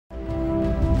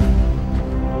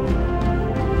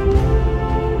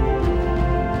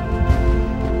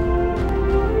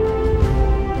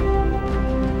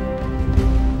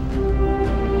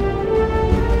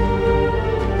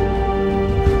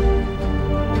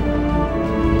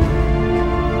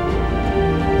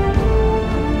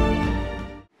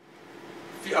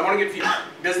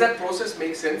that process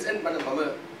make sense? And but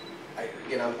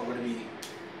again, I'm going to be,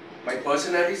 my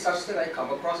personality is such that I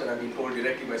come across, and I've been told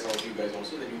directly by some of you guys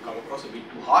also, that you come across a bit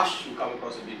too harsh, you come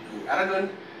across a bit too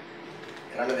arrogant.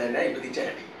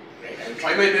 Right? I'll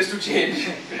try my best to change,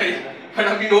 right? But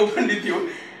I've been open with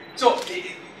you. So,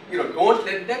 don't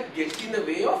let that get in the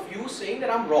way of you saying that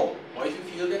I'm wrong. Or if you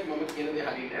feel that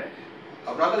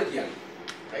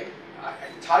right?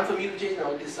 It's hard for me to change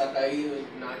now.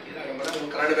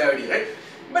 Right?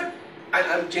 But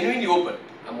I'm genuinely open.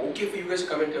 I'm okay for you guys to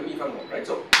come and tell me if I'm wrong, right?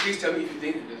 So please tell me if you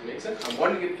think this makes sense. I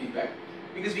want to get feedback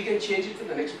because we can change it for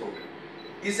the next program.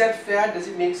 Is that fair? Does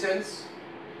it make sense?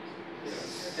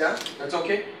 Yes. Yeah, that's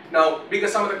okay. Now,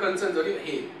 because some of the concerns are,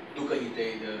 hey,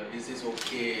 this is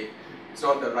okay. It's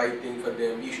not the right thing for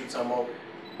them. We should somehow.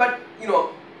 But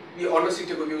we honestly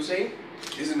take what you're saying.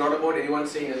 This is not about anyone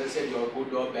saying, as I said, you're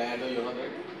good or bad or you're not.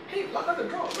 Hey, luck at the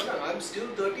draw. I'm still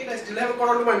 13. I still haven't got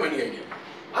onto my money idea.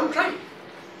 I'm trying.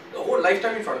 The whole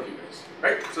lifetime in front of you guys,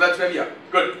 right? So that's where we are.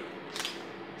 Good.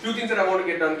 Few things that I want to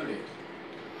get done today.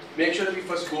 Make sure that we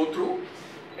first go through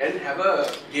and have a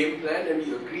game plan and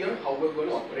we agree on how we're going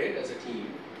to operate as a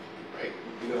team, right?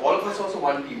 Because all of us are also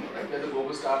one team, right? We're the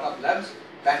Global Startup Labs,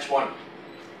 batch 1.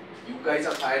 You guys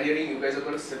are pioneering, you guys are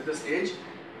going to set the stage.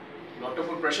 Not to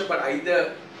put pressure, but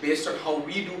either based on how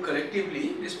we do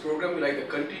collectively, this program will either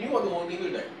continue or the whole thing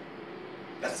will die.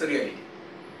 That's the reality,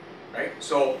 right?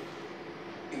 So,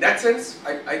 in that sense,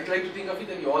 I try to think of it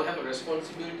that we all have a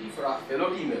responsibility for our fellow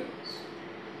team members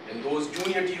and those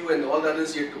junior to you and all the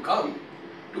others yet to come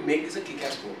to make this a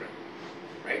kick-ass program,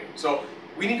 right? So,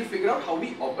 we need to figure out how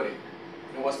we operate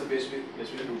and what's the best way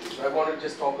to do this. So, I want to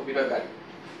just talk a bit about that.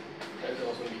 Right, I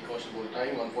was going to be cautious about the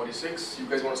time, 1:46. You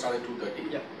guys want to start at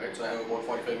 2:30, yeah. Right? So I have about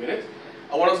 45 minutes.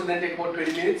 I want to then take about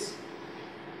 20 minutes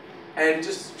and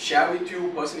just share with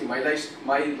you personally my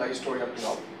life story up to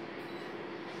now.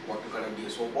 What to kind of be a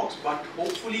soapbox, but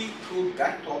hopefully through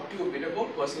that talk to you a bit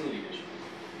about personal leadership.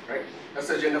 Right? That's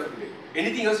the agenda for today.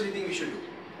 Anything else you think we should do?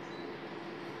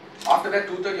 After that,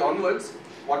 2:30 onwards,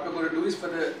 what we're going to do is for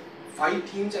the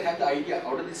 5 teams that have the idea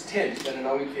out of these 10 that are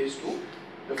now in phase 2.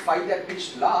 The 5 that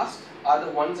pitched last are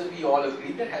the ones that we all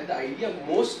agreed that had the idea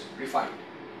most refined.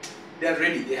 They are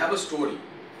ready, they have a story,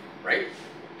 right?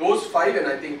 Those 5, and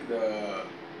I think the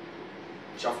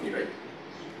Shafni, right?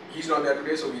 He's not there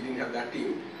today, so we didn't have that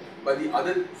team. But the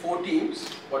other 4 teams,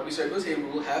 what we said was, hey, we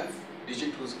will have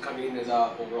Digit, who's coming in as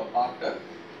our overall partner,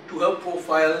 to help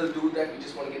profile, do that. We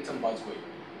just want to get some buzz going,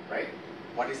 right?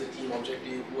 What is the team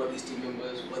objective? Who are these team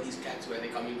members? Who are these cats? Where are they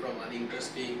coming from? Are they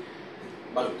interesting?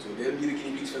 So they'll be the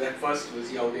guinea pigs for that first. We'll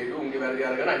see how they do. When you guys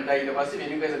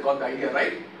have got the idea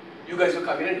right, you guys will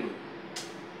come in and do it.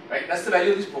 Right? That's the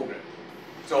value of this program.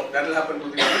 So that will happen 2-3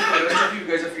 months. For the rest of you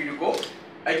guys are free to go.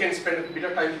 I can spend a bit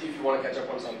of time with you if you want to catch up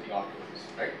on something afterwards.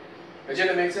 Right?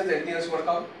 Agenda makes sense? Anything else you want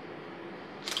to cover?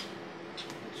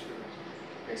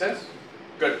 Make sense?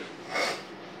 Good.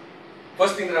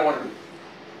 First thing that I want to do.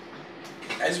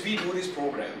 As we do these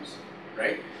programs,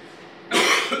 right?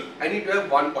 I need to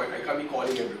have one point. I can't be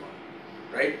calling everyone,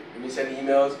 right? When we send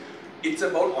emails, it's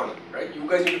about honor, right? You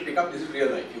guys need to pick up. This is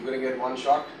real life. You're going to get one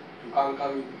shot. You can't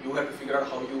come. You have to figure out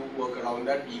how you work around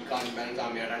that. We can't balance.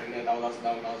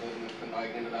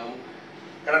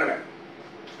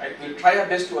 Right? We'll try our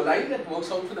best to align that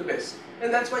works out for the best,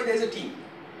 and that's why there's a team,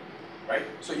 right?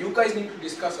 So you guys need to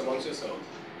discuss amongst yourselves.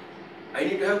 I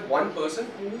need to have one person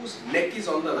whose neck is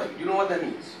on the line. Do you know what that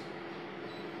means?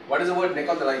 What does the word neck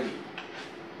on the line mean?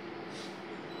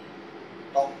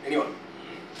 Talk, anyone?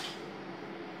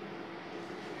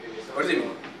 What does it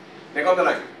mean? Neck on the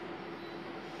line.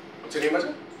 What's your name,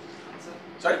 Ajay? Answer.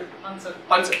 Sorry? Answer.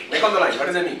 Answer. Neck on the line. What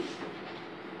does that mean?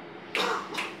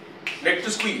 Neck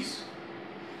to squeeze.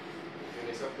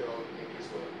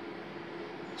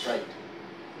 That's right.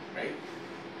 Right?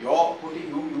 You're putting,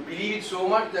 you believe it so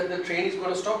much that the train is going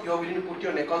to stop, you're willing to put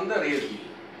your neck on the rail wheel.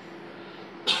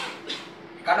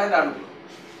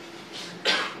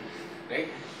 Right?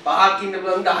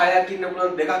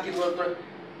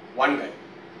 One guy.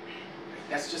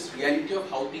 That's just reality of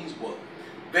how things work.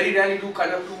 Very rarely do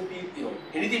kind of 2 people,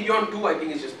 anything beyond 2 I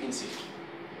think is just been safe.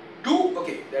 2,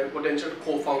 okay, there are potential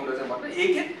co-founders and whatnot.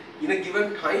 In a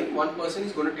given time, one person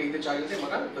is going to take the charge and say,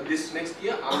 but this next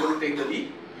year I'm going to take the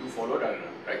lead, you follow,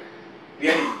 right?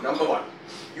 Reality, number 1,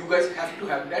 you guys have to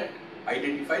have that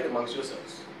identified amongst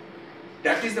yourselves.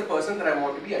 That is the person that I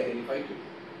want to be identified to,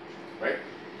 right?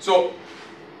 So,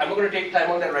 I'm not going to take time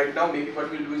on that right now. Maybe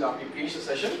what we'll do is after we finish the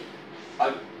session,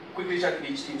 I'll quickly chat with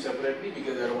each team separately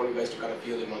because I don't want you guys to kind of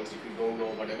feel amongst if you don't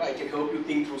know whatever. I can help you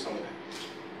think through some of that,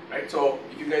 right? So,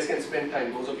 if you guys can spend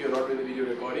time, those of you who are not doing the video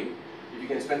recording, if If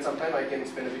you can spend some time, I can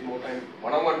spend a bit more time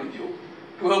one-on-one with you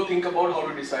to help think about how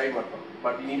to decide what not.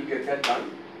 But we need to get that done.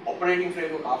 Operating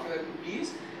framework after that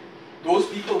is, those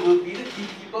people will be the key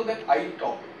people that I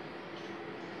talk to.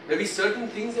 There will be certain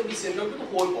things that we send out to the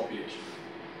whole population.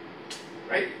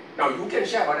 Right? Now you can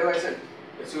share whatever I said.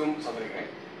 Assume something, right?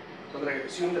 So that I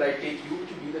assume that I take you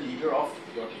to be the leader of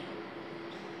your team.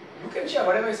 You can share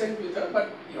whatever I sent with her,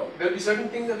 but there will be certain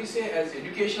things that we say as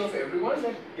education of everyone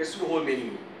that gets to the whole mailing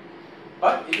room.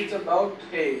 But if it's about,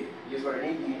 hey, here's what I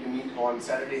need, we need to meet on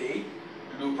Saturday 8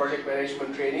 to do project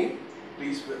management training,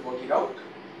 please work it out,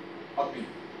 up to you.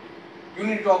 You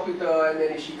need to talk with her, and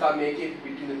then if she can't make it,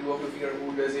 between the two of you figure out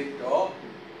who does it, or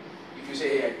if you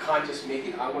say, hey, I can't just make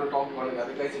it, I'm going to talk to one of the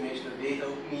other guys and make sure that they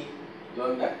help me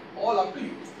learn that, all up to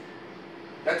you.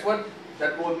 That's what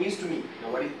that role means to me.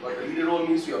 Now, what the leader role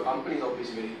means to your company is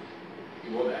obviously very,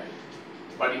 you know that.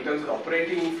 But in terms of the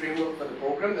operating framework for the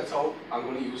program, that's how I'm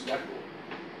going to use that role.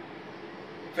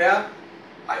 Fair?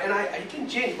 I can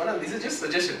change, but these are just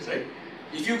suggestions, right?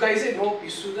 If you guys say, no,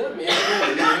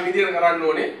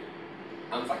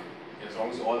 I'm fine. As long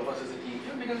as all of us as a team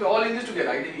here, because we're all in this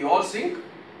together. Either we all sink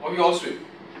or we all swim.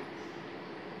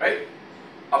 Right?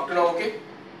 Up to now, okay?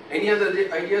 Any other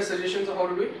ideas, suggestions of how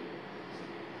to do it?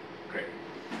 Great.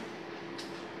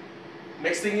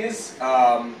 Next thing is,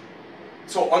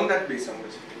 so on that base, I'm going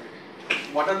to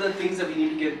say, what are the things that we need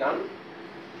to get done?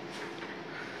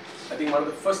 I think one of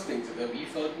the first things that we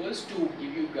felt was to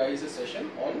give you guys a session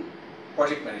on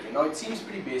project management. Now it seems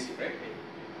pretty basic, right?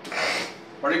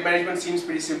 Project management seems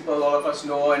pretty simple, all of us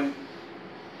know, and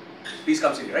please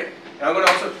come see me, right? And I'm going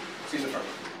to also see in the front.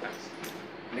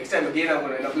 Next time again,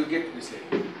 we'll get to this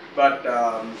later. But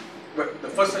the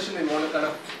first session we want to kind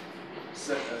of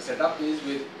set up is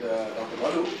with Dr.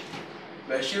 Madhu,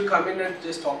 where she'll come in and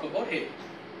just talk about, hey,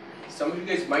 some of you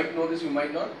guys might know this, you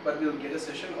might not, but we'll get a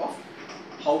session of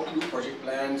how to do project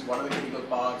plans, what are the critical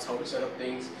parts, how to set up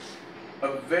things.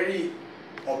 A very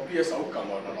obvious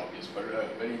outcome, or not obvious, but a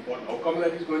very important outcome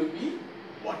that is going to be,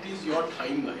 what is your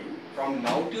timeline from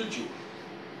now till June?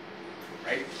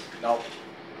 Right? Now,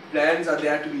 plans are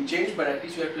there to be changed, but at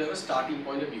least you have to have a starting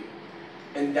point of view.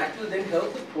 And that will then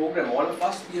help the program, all of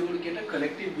us be able to get a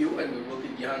collective view, and we'll work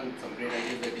with Gihan, some great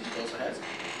ideas that Digit also has,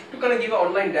 to kind of give an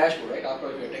online dashboard, right?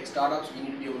 After, if you're tech startups, we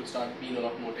need to be able to start being a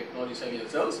lot more technology savvy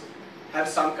ourselves, have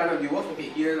some kind of view of, okay,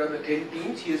 here are the 10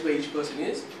 teams, here's where each person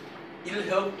is. It'll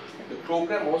help the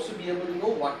program also be able to know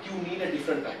what you need at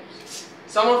different times.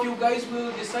 Some of you guys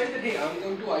will decide that, hey, I'm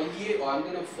going to ideate or I'm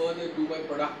going to further do my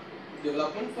product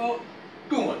development for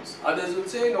 2 months. Others will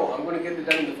say, no, I'm going to get it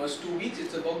done in the first 2 weeks.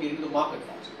 It's about getting to the market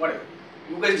fast. Whatever.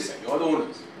 You guys decide. You're the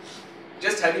owners.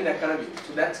 Just having that kind of view.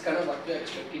 So that's kind of what we're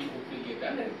expecting to hopefully get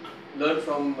done and learn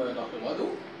from Dr.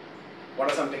 Madhu.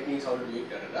 What are some techniques, how to do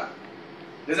it, da.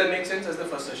 Does that make sense as the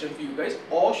first session for you guys?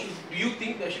 Or do you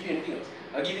think there should be anything else?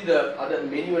 I'll give you the other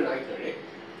menu and itinerary.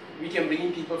 We can bring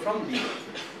in people from legal.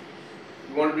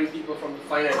 We want to bring people from the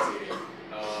finance area.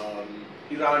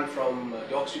 Iran from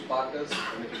York Street Partners.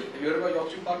 Have you heard about York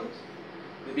Street Partners?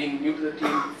 They've been new to the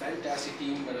team, fantastic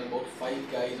team, and about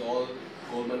 5 guys, all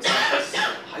Goldman Sachs,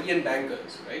 high-end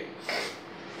bankers, right?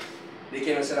 They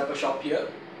came and set up a shop here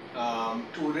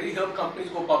to really help companies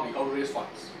go public, how to raise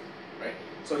funds, right?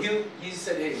 So he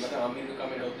said, hey, I'm going to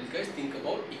come and help these guys think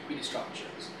about equity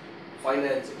structures,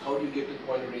 financing, how do you get to the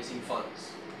point of raising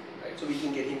funds, right? So we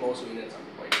can get him also in at some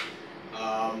point.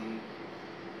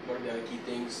 What are the other key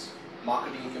things?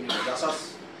 Marketing, community.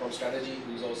 Jasas from strategy,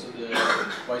 who's also the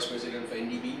vice president for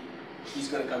NDB. He's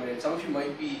going to come in, and some of you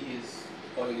might be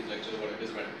following his lectures or whatever, it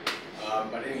doesn't matter.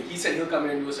 But anyway, he said he'll come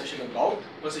in and do a session about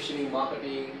positioning,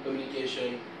 marketing,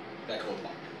 communication, that whole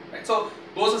part. Right? So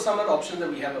those are some of the options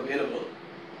that we have available.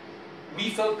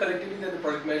 We felt collectively that the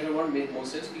project management one made more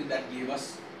sense because that gave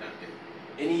us that thing.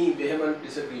 Any vehement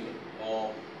disagreement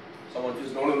or someone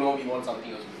feels no, we want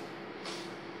something else.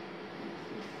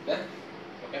 Yeah?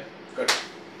 Okay, good.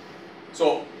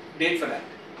 So date for that.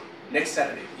 Next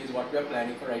Saturday is what we are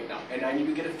planning for right now. And I need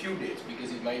to get a few dates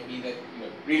because it might be that,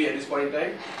 really at this point in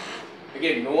time,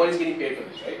 again, no one is getting paid for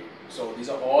this, right? So these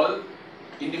are all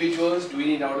individuals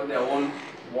doing it out of their own,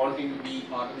 wanting to be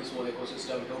part of this whole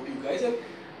ecosystem, help you guys. And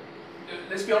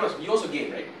let's be honest, we also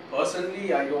gain, right?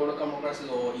 Personally, I don't want to come across as,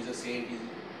 oh, he's a saint.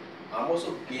 I'm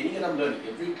also gaining and I'm learning.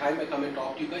 Every time I come and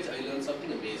talk to you guys, I learn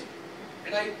something amazing.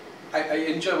 And I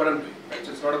enjoy what I'm doing, right?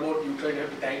 So it's not about you trying to have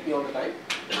to thank me all the time.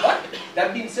 But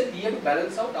that being said, we have to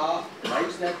balance out our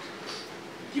lives that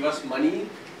give us money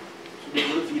to be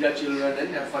able to feed our children and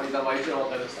have fun with our wives and all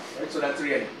that stuff, right? So that's the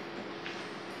reality.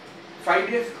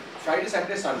 Friday,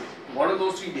 Saturday, Sunday, one of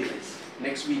those 3 days,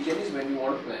 next weekend is when we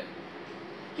want to plan.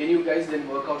 can you guys then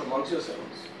work out amongst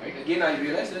yourselves, right? Again, I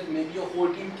realize that maybe your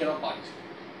whole team cannot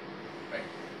participate, right?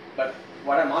 But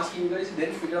what I'm asking you guys is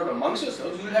then figure out amongst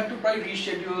yourselves. You will have to probably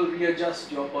reschedule,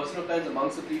 readjust your personal plans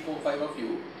amongst the 3, 4, 5 of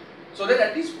you, so that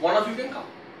at least one of you can come.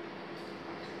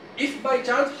 If by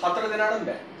chance, hatara denadam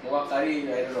bad, I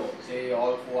don't know, say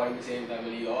all 4 are in the same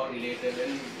family or related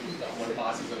and someone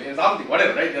passes away, something,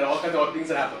 whatever, right? There are all kinds of things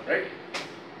that happen, right?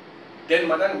 Then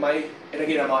and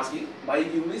again I'm asking, my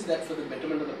view is that for the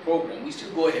betterment of the program, we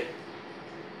still go ahead,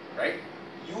 right?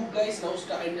 You guys now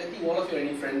start, and I think all of you are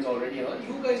any friends already,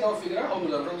 you guys now figure out how to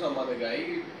learn from some other guy.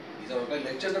 These are like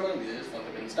lectures, these are just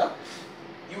fundamental stuff.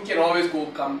 You can always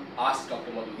come ask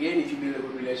Dr. Madhu again. If you build a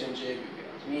good relationship, you can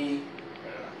ask me.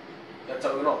 That's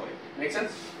how we're going to operate. Make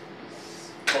sense?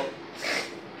 So,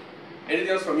 anything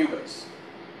else from you guys?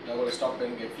 I'm going to stop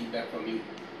and get feedback from you.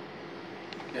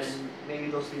 Yes. And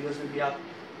maybe those videos will be up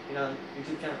in our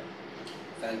YouTube channel.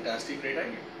 Fantastic, great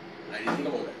idea. I didn't think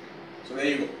about that. So there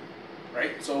you go.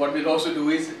 Right? So what we'll also do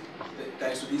is,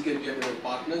 thanks to these guys, we have their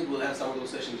partners, we'll have some of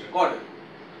those sessions recorded.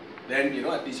 Then,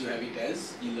 at least you have it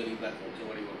as e-learning platforms or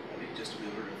whatever you want to call it, just to be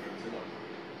able to reference them all.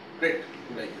 Great,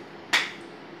 good idea.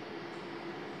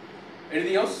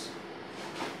 Anything else?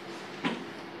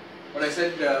 What I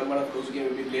said, one of those who came a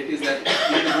bit late, is that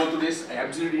you need to go through this. I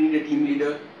absolutely need a team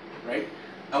leader, right?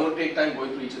 I won't take time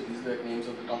going through each of these, the names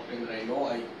of the top 10 that I know.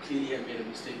 I clearly have made a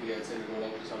mistake because I sent it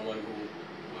out to someone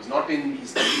who was not in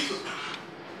these teams.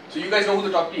 So you guys know who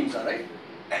the top teams are, right?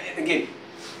 And again,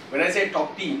 when I say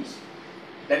top teams,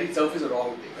 that itself is a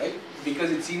wrong thing, right?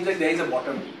 Because it seems like there is a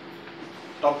bottom team.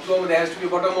 Top 2, there has to be a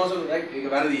bottom also, right?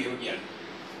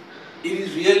 It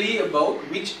is really about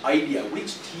which idea,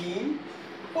 which team,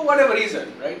 for whatever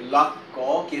reason, right? Luck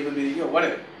or capability or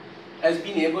whatever, has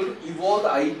been able to evolve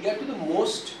the idea to the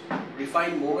most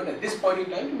refined moment at this point in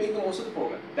time to make the most of the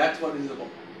program. That's what this is about,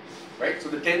 right? So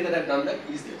the 10 that have done that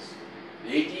is this.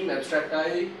 The A team, Abstract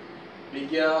I,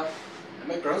 Bigya,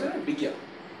 am I pronouncing it? Bigya.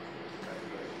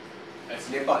 That's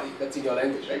Nepali, that's in your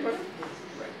language, right?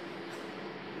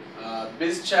 Right.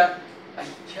 Biz chap, I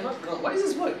cannot pronounce, what is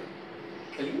this word?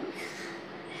 Kalima?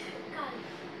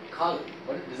 Kal.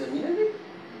 What does that mean anything?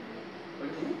 What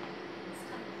does it mean?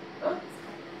 Huh?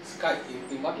 Sky.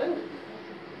 In what language?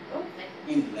 Huh?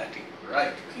 In Latin.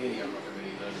 Right. Clearly I'm not a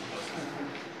very learned person.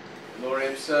 Lower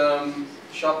Epsom,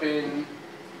 shopping,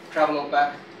 travel or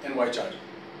back, and Y charge.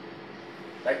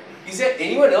 Right? Is there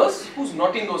anyone else who's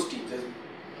not in those teams?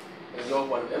 There's no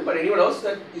one of them, but anyone else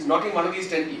that is not in one of these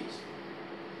 10 teams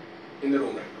in the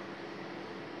room right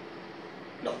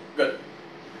now? No. Good.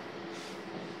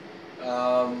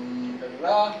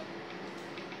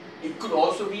 It could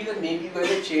also be that maybe you guys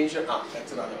have changed your,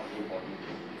 that's another one important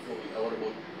thing. Before we have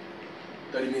about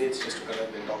 30 minutes just to kind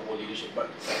of then talk about leadership. But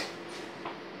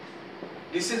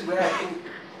this is where I think,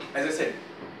 as I said,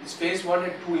 it's phase 1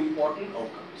 and 2 important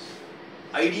outcomes.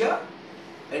 Idea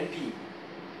and team.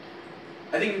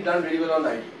 I think we've done really well on the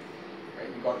idea.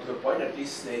 Right? We got to the point, at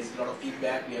least there is a lot of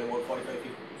feedback. We have about 45 to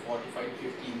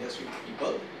 50 industry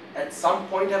people. At some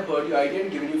point have heard your idea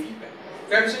and given you feedback.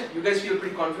 Fair to say, you guys feel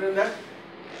pretty confident in that?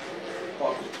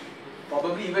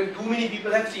 Probably even too many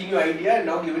people have seen your idea and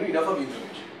now given you enough of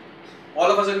information.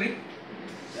 All of us agree?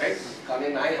 Right?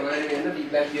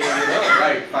 Feedback here,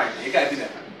 right, fine.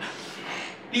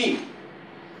 Team.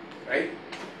 Right?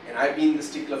 And I've been the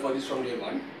stickler for this from day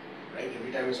one. Right?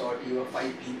 Every time I saw a team of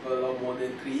 5 people or more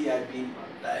than 3, I've been, what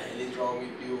the hell is wrong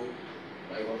with you?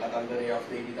 I got under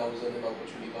of 80,000 and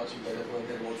opportunity cost, you better work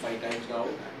that about 5 times now.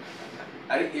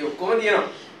 And you come here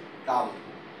now.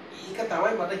 We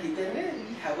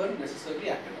haven't necessarily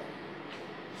acted on.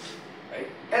 Right?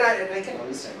 And I can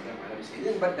understand what I'm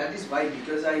saying, but that is why,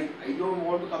 because I don't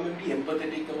want to come and be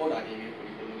empathetic about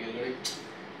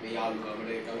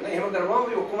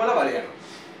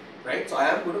right? So I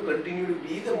am going to continue to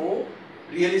be the more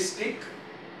realistic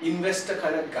investor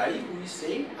kind of guy who is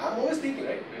saying, I'm always thinking,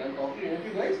 right, when I'm talking to any of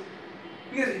you guys,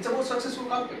 because it's about successful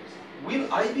companies. Will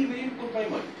I be willing to put my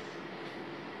money?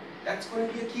 That's going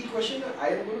to be a key question that I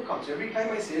am going to come. So every time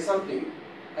I say something,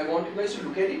 I want you guys to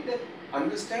look at it and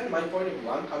understand my point of view.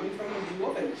 I'm coming from a view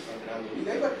of, and I'm the only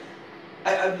guy, but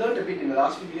I've learned a bit in the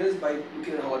last few years by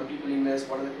looking at how other people invest,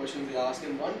 what are the questions they ask,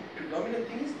 and one predominant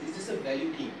thing is this a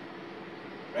value team?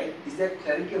 Right? Is there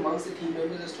clarity amongst the team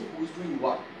members as to who's doing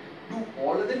what? Do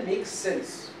all of them make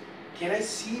sense? Can I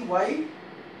see why,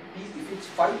 if it's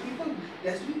 5 people,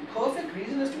 there has to be perfect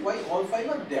reason as to why all 5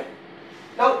 are there.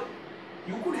 Now,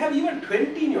 you could have even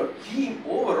 20 in your team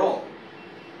overall,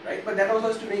 right? But that also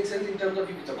has to make sense in terms of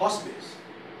if it's a cost base.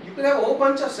 You could have a whole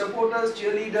bunch of supporters,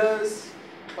 cheerleaders,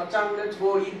 Pachang, let's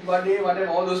go eat one day, whatever,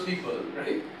 all those people,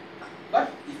 right?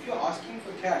 But if you're asking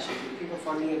for cash, if you're looking for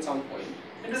funding at some point,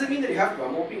 it doesn't mean that you have to.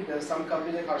 I'm hoping there are some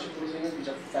companies like Karshik Purusingers which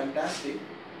are fantastic,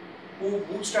 who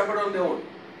bootstrap it on their own.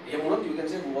 You can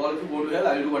say, well, if you go to hell,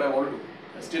 I'll do what I want to do.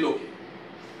 That's still okay.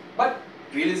 But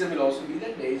realism will also be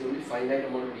that there is only finite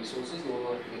amount of resources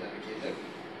over to be allocated.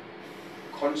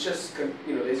 Conscious,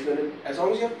 there's going to, as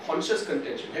long as you have conscious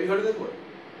contention. Have you heard of that word?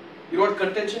 You know what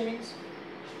contention means?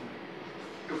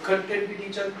 To contend with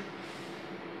each other.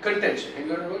 Contention. Have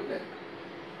you heard of that word?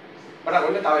 But I'm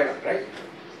going to tell you, right?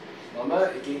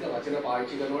 Mama,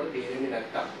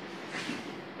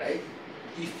 right?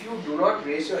 If you do not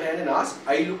raise your hand and ask,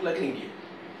 I look like an Indian.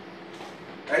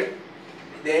 Right?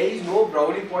 There is no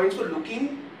brownie points for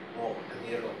looking. Oh,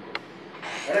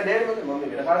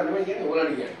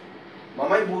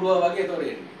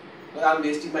 I'm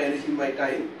wasting my energy, my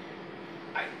time.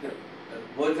 The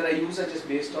words that I use are just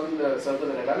based on the circle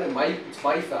that I've done, and it's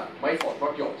my fault,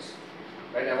 not yours.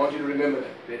 Right? I want you to remember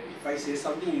that. If I say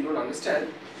something you don't understand,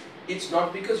 it's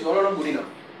not because you're not good enough.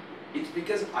 It's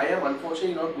because I am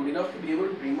unfortunately not good enough to be able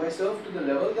to bring myself to the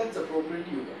level that's appropriate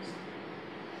to you guys.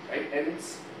 Right? And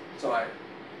so I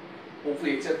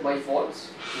hopefully accept my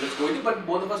faults. Let's go into it, but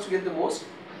both of us to get the most.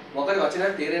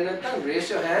 Raise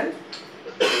your hand.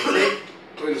 Say,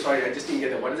 oh, sorry, I just didn't get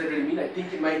that. What does that really mean? I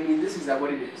think it might mean this. Is that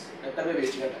what it is? That's why we're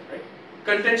wasting our time, right?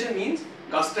 Contention means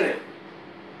gustane.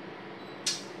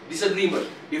 Disagreement,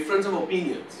 difference of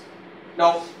opinions.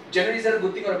 Now, generally, is that a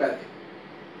good thing or a bad thing?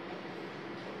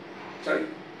 Sorry?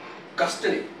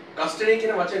 Gustane. Gustane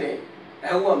kina wachane.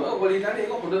 Ahuvama, bolita ne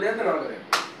eko hondo deyak na nara kare.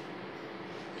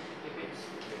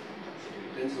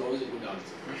 Depends is always a good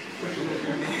answer.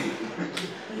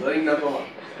 Learning number one.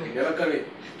 You never come in.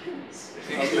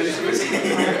 You're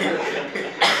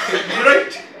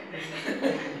right.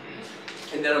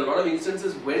 And there are a lot of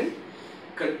instances when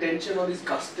contention or this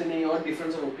custody or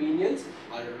difference of opinions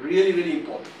are really, really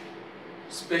important,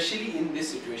 especially in this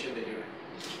situation that you're in.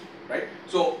 Right?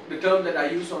 So the term that I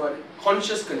use for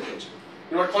conscious contention.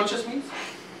 You know what conscious means?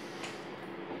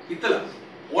 Itala,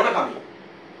 onakami.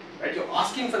 Right? You're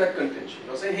asking for that contention.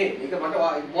 You're saying, hey,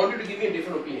 I want you to give me a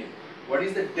different opinion. What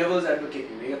is the devil's advocate?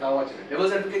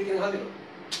 Devil's advocate can have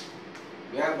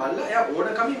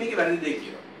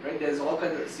right? There's all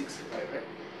kinds of 6 right?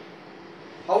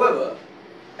 However,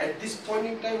 at this point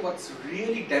in time, what's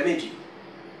really damaging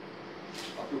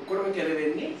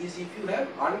is if you have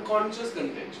unconscious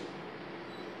contention.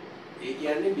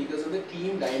 Because of the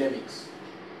team dynamics.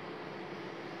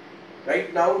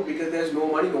 Right now, because there's no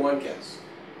money, no one cares.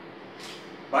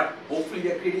 But hopefully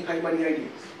we are creating high money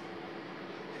ideas.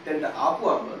 Then the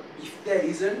Apuama, if there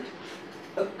isn't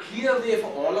a clear way for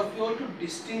all of you all to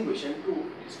distinguish and to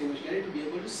be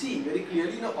able to see very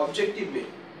clearly in an objective way.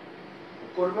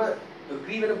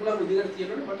 Agree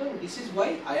with this is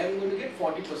why I am going to get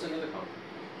 40% of the count.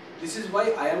 This is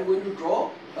why I am going to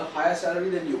draw a higher salary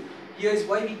than you. Here is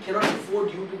why we cannot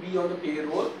afford you to be on the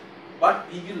payroll, but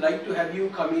we would like to have you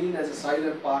come in as a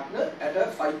silent partner at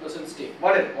a 5% stake.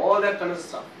 Whatever, all that kind of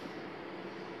stuff.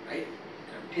 Right?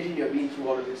 I'm telling you, I've been through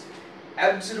all of this.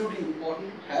 Absolutely important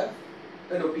to have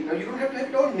an opinion. Now, you don't have to have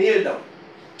it all nailed down.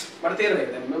 But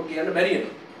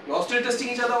you're still testing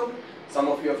each other out. Some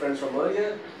of you are friends from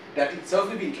earlier. That itself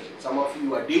will be interesting. Some of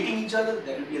you are dating each other.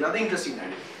 That will be another interesting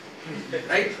dynamic.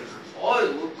 Right?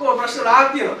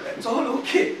 That's all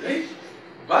okay. Right?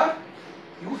 But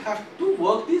you have to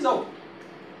work these out.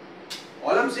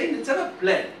 All I'm saying, it's a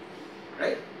plan.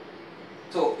 Right?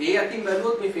 So, I think my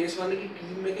phase 1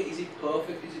 team is it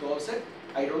perfect? Is it all set?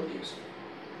 I don't think so.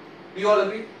 We all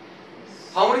agree?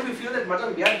 How many of you feel that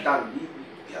we are done?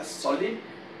 We are solid.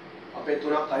 අපේ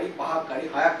තුනක් හරි පහක් හරි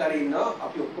හයක් හරි ඉන්නවා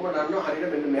අපි ඔක්කොම දන්නවා හරියට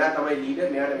මෙන්න මෙයා තමයි ලීඩර්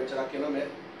මෙයාට මෙච්චරක් කියනවා මේ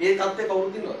ඒ තත්ත්වය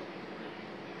කවුරුද ඉන්නවද?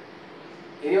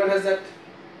 Anyone has that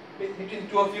between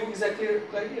two of you? Is that clear?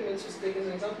 Let's just take as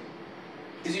an example.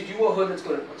 Is it you or her that's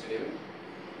going to what's your name?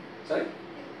 Sorry?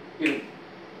 You.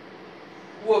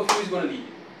 Who of you is going to lead?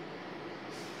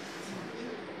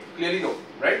 Clearly no,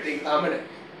 right?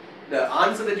 The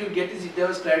answer that you get is if there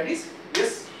was clarity,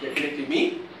 yes, definitely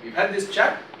me. We've had this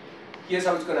chat. Here's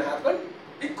how it's going to happen.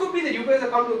 It could be that you guys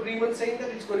have come to agreement saying that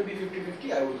it's going to be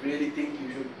 50-50. I would really think you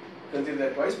should consider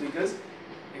that twice because,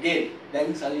 again,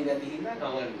 when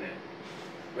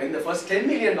the first $10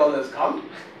 million come,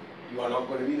 you are not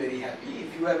going to be very happy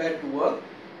if you have had to work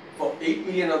for $8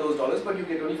 million of those dollars, but you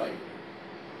get only $5 million.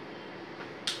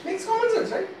 Makes common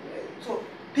sense, right? So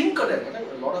think of that.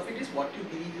 A lot of it is what you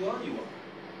believe you are.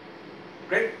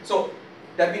 Right? So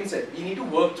that being said, we need to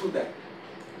work through that.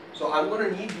 So I'm going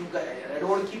to need you guys. I don't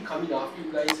want to keep coming after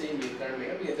you guys saying,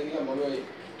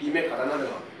 teammate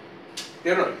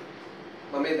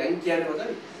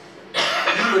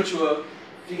be mature,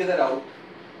 figure that out,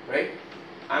 right?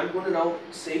 I'm going to now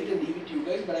say it and leave it to you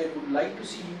guys, but I would like to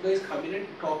see you guys come in and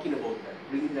talking about that,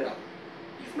 bringing that up.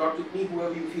 If not with me,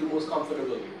 whoever you feel most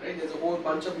comfortable with, right? There's a whole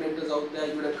bunch of mentors out there.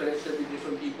 You would have connected with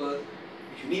different people.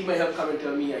 If you need my help, come and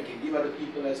tell me. I can give other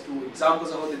people as to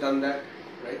examples of how they've done that,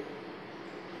 right?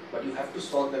 But you have to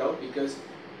sort that out because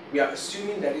we are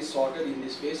assuming that is sorted in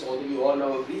this phase, although we all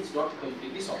now agree it's not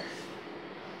completely sorted.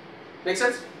 Make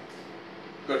sense?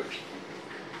 Good.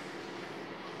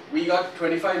 We got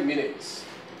 25 minutes,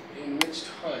 in which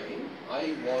time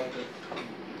I wanted to...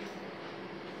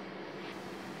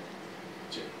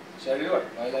 Shall I do it?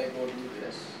 While I go do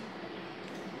this.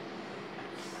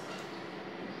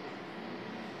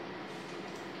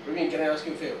 Ruwindhu, can I ask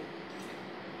you a favor?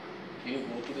 Can you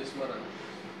go to this Marana?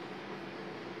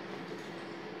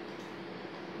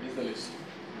 This is the list,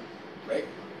 right?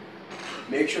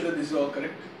 Make sure that this is all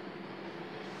correct.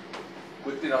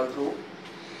 Quickly run through.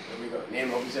 There we go.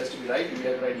 Name obviously has to be right. We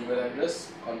have the right email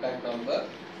address, contact number.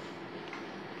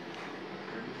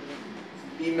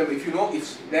 Team member. If you know,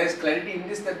 if there is clarity in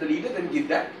this that the leader, then give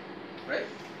that, right?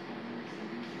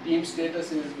 Team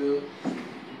status is good.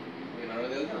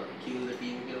 Kill the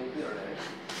team.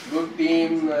 Good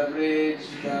team, average,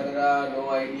 no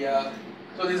idea.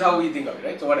 So this is how we think of it,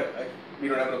 right? So whatever, right? We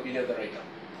don't have an opinion right now.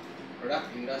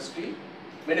 Product, industry,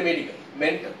 mathematical,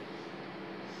 mental,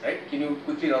 right? Can you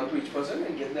quickly run through each person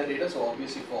and get their data? So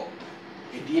obviously for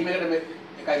a team, right?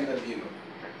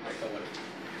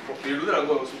 Hopefully you do that. I'll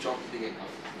go switch off the thing and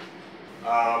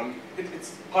come.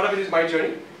 It's part of it is my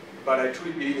journey, but I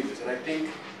truly believe in this, and I think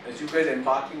as you guys are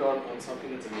embarking on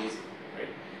something that's amazing,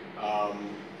 right?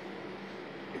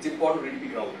 It's important to really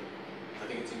be grounded. I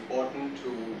think it's important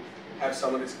to have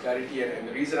some of this clarity, and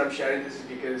the reason I'm sharing this is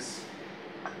because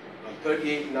I'm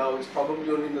 38 now. It's probably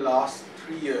only in the last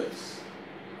 3 years,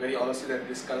 very honestly, that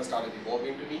this kind of started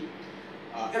evolving to me.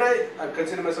 And I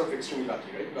consider myself extremely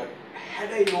lucky, right? But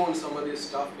had I known some of this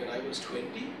stuff when I was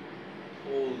 20,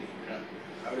 holy crap,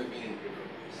 I would have been in a different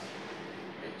place.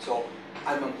 Right? So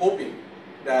I'm hoping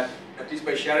that at least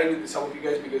by sharing with some of you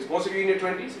guys, because most of you in your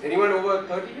 20s, anyone over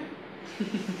 30 here?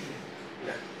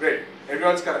 Yeah, great.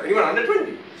 Everyone's correct. Anyone under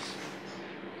 20?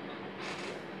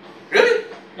 Really?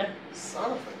 Yeah.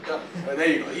 Son of a gun. There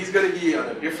you go. He's going to be on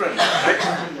a different, right?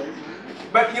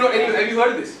 But you know, anyway, have you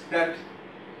heard of this? That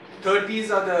 30s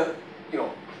are the, you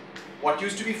know, what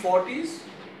used to be 40s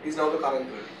is now the current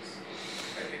 30s.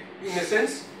 Right? In a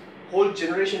sense, whole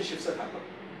generation shifts have happened,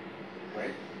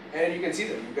 right? And you can see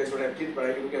that. You guys don't have kids, but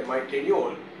I can look at my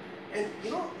 10-year-old, and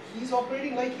you know, he's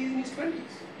operating like he's in his 20s.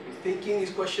 He's thinking,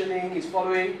 he's questioning, he's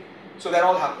following. So that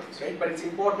all happens, right? But it's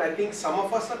important. I think some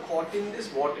of us are caught in this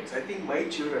vortex. I think my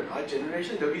children, our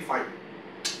generation, they'll be fine.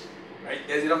 Right?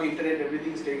 There's enough internet,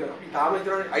 everything's taken up.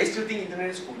 I still think internet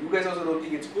is cool. You guys also don't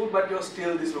think it's cool, but you're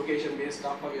still this location-based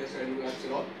stuff of your studying apps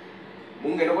and all.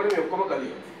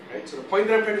 Right? So the point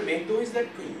that I'm trying to make though is that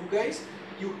for you guys,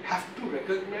 you have to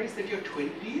recognize that your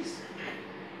 20s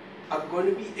are going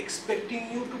to be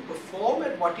expecting you to perform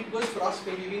at what it was for us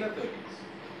maybe in our 30s.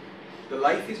 The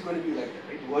life is going to be like that,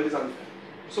 right? The world is unfair.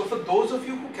 So for those of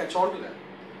you who catch on to that,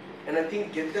 and I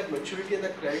think get that maturity and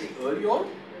that clarity early on,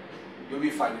 you'll be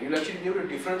fine. You'll actually be able to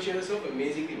differentiate yourself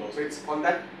amazingly well. So it's on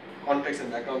that context and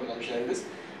background that I'm sharing this.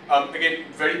 Again,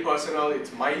 very personal.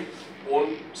 It's my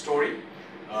own story.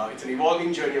 It's an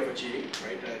evolving journey of achieving,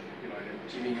 right? You know, and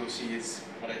achieving you'll see is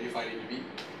what I define it to be.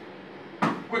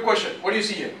 Quick question: what do you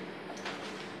see here?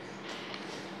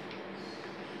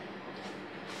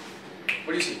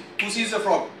 What do you see? Who sees the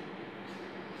frog?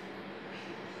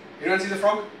 Anyone sees a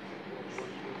frog?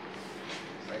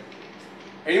 Right.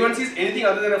 Anyone sees anything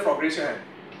other than a frog? Raise your hand.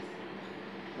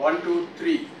 1, 2,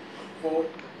 3, 4,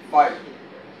 5.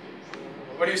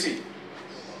 What do you see?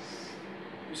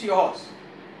 You see a horse.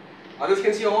 Others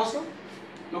can see a horse now?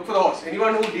 Look for the horse.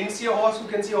 Anyone who didn't see a horse, who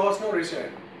can see a horse now? Raise your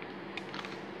hand.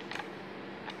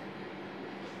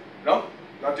 No?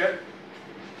 Not yet?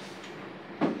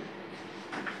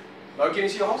 Now can you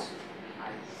see a horse?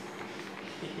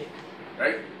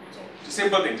 Right? So it's a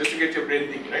simple thing, just to get your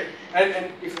brain thinking, right?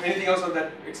 And if anything else on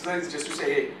that exercise is just to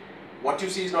say, hey, what you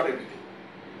see is not everything.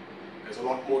 There's a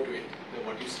lot more to it than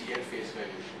what you see at face value.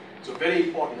 So very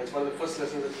important, that's one of the first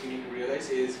lessons that you need to realize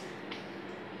is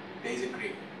there is a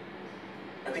gray.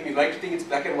 I think we like to think it's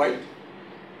black and white,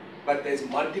 but there's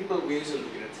multiple ways of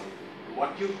looking at something.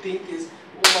 What you think is,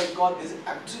 oh my God, there's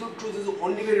absolute truth, this is the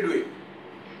only way to do it.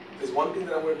 There's one thing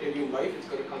that I'm going to tell you in life, it's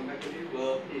going to come back to you,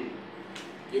 well,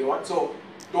 you know what, so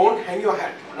don't hang your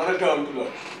hat, another term to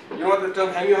learn. You know what the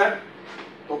term hang your hat?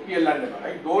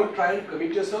 Right? Don't try and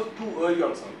commit yourself too early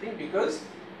on something because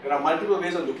There are multiple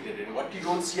ways of looking at it. What you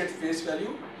don't see at face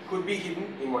value could be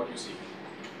hidden in what you see.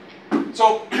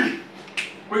 So,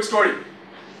 quick story.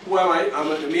 Who am I?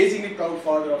 I'm an amazingly proud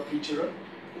father of 3 children.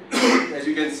 As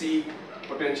you can see,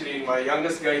 potentially my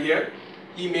youngest guy here,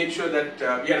 he made sure that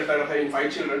we had a plan of having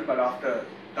 5 children, but after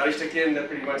Darishta came, that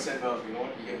pretty much said, well, you know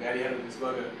what, we can marry her with this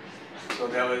burger. So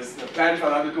there was the plan for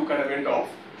the other 2 kind of went off.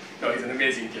 So he's an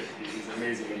amazing kid. He's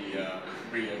amazingly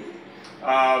brilliant.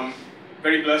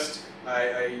 Very blessed.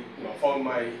 I found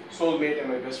my soulmate and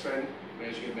my best friend.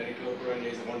 Managed to get married to her, and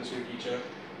he's a Montessori teacher.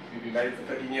 We've been married for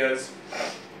 13 years.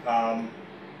 I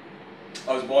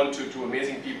was born to 2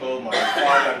 amazing people. My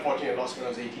father, unfortunately, I lost when I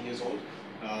was 18 years old.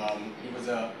 He was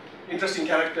an interesting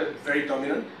character, very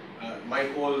dominant. My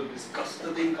whole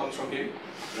disgusting thing comes from him.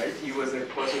 Right? He was a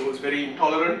person who was very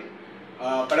intolerant.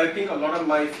 But I think a lot of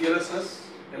my fearlessness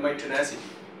and my tenacity,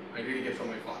 I really get from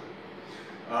my father.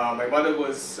 My mother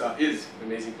is an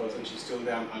amazing person. She's still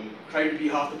there. I'm trying to be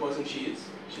half the person she is.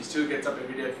 She still gets up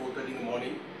every day at 4:30 in the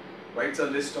morning, writes a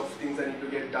list of things that need to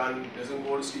get done, doesn't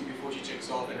go to sleep before she checks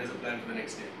off, and has a plan for the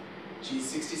next day. She's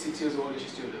 66 years old and she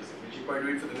still does it. And she'll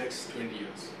probably do it for the next 20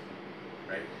 years.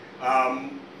 Right?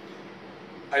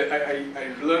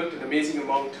 I learned an amazing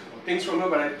amount of things from her,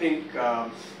 but I think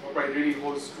what really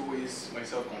holds true is my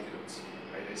self-confidence.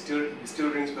 Right? It still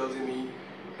rings bells in me.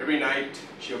 Every night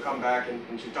she'll come back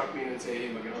and she'll tuck me in and say, hey,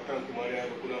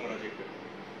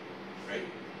 right?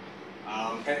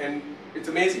 And it's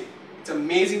amazing. It's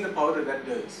amazing the power that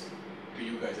does to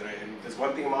you guys. Right? And there's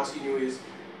one thing I'm asking you is,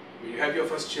 when you have your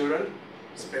first children,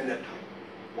 spend that time.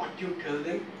 What you tell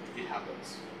them, it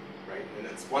happens. Right? And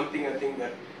that's one thing I think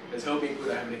that has helped me, because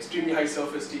I have an extremely high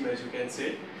self-esteem, as you can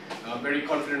say. I'm very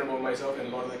confident about myself, and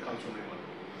a lot of that comes from my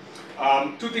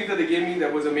mother. 2 things that they gave me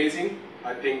that was amazing.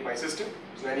 I think my sister,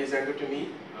 who's 9 years younger to me,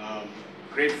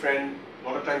 great friend. A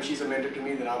lot of times she's a mentor to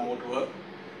me, then I'm more to her.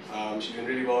 She's doing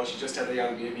really well. She just had a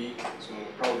young baby, so I'm a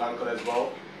proud uncle as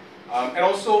well. And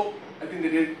also, I think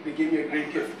they gave me a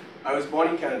great gift. I was born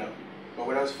in Canada, but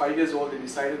when I was 5 years old, they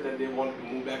decided that they wanted to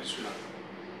move back to Sri Lanka.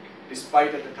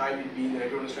 Despite at the time it being that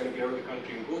everyone was trying to get out of the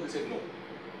country and go, they said no.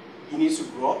 He needs to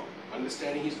grow up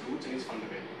understanding his roots and his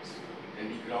fundamentals, and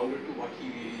be grounded to what he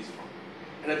really is from.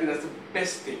 And I think that's the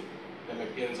best thing that my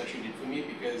parents actually did for me,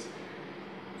 because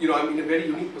I'm in a very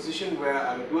unique position where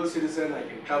I'm a dual citizen. I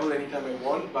can travel anytime I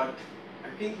want, but I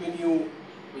think when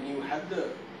you have the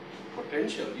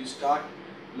potential, you start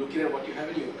looking at what you have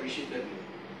and you appreciate that more.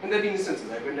 And there have been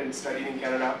instances. I went and studied in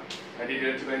Canada. I did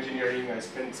electrical engineering. I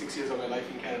spent 6 years of my life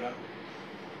in Canada.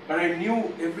 But I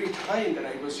knew every time that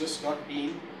I was just not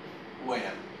being who I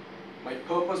am. My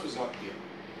purpose was not clear.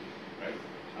 Right?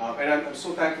 And I'm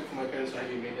so thankful for my parents for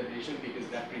having made that decision, because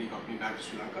that really got me back to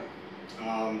Sri Lanka.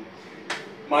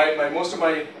 Most of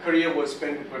my career was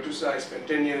spent with Virtusa. I spent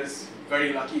 10 years,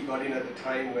 very lucky, got in at the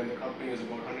time when the company was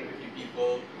about 150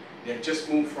 people. They had just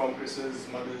moved from Chris's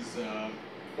mother's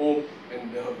home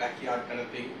and her backyard kind of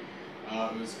thing.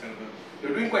 It was kind of they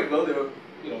were doing quite well. They were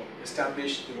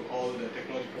established. They were called the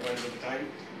technology providers at the time.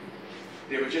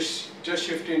 They were just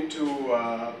shifting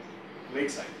to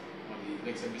Lakeside, on the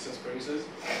Lakeside business premises.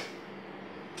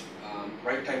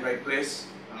 Right time, right place.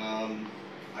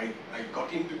 I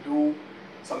got in to do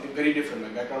something very different. My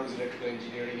background is electrical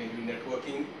engineering and doing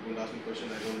networking. Don't ask me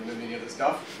questions, I don't remember any other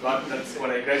stuff, but that's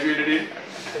what I graduated in.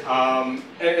 And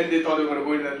they thought they were going to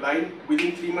go in that line.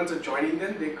 Within 3 months of joining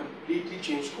them, they completely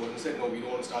changed course and said, no, we don't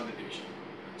want to start the division.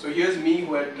 So here's me,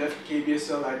 who had left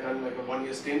KBSL. I had done like a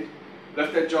 1-year stint,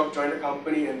 left that job, joined a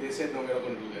company, and they said, no, we're not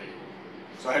going to do that anymore.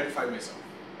 So I had to find myself.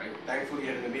 Right? Thankfully,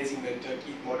 I had an amazing mentor,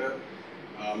 Keith Motter.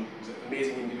 He's an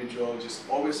amazing individual, just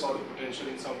always saw the potential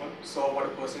in someone, saw what a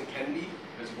person can be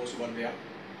as opposed to what they are.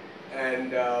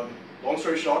 And long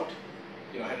story short,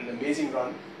 I had an amazing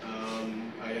run.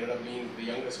 I ended up being the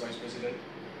youngest vice president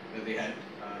that they had,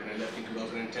 and I left in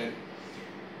 2010.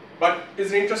 But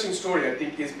it's an interesting story, I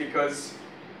think, is because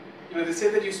they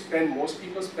say that most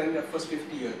people spend their first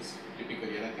 50 years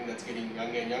typically, and I think that's getting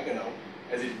younger and younger now,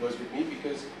 as it was with me,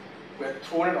 because we're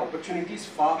thrown at opportunities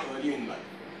far earlier in life.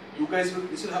 You guys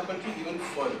this will happen to you even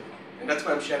further, and that's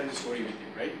why I'm sharing this story with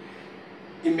you, right?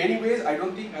 In many ways, I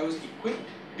don't think I was equipped,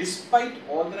 despite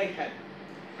all that I had,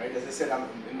 right? As I said, I'm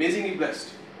amazingly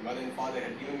blessed. My mother and father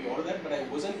had given me all of that, but I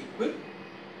wasn't equipped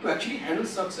to actually handle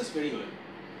success very early.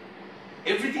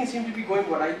 Everything seemed to be going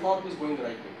what I thought was going the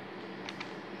right way,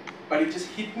 but it just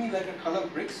hit me like a ton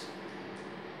of bricks,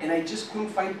 and I just couldn't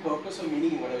find purpose or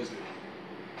meaning in what I was doing.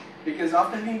 Because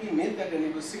after having been made that, and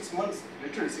it was 6 months,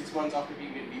 literally 6 months after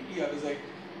being made VP, I was like,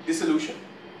 disillusioned.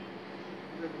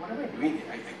 I was like, what am I doing here?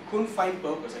 I couldn't find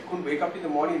purpose. I couldn't wake up in the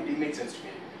morning and it didn't make sense to me,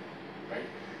 right?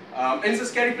 And it's a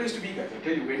scary place to be, guys. I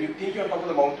tell you, when you think you're on top of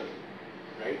the mountain,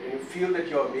 right? When you feel that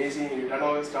you're amazing and you've done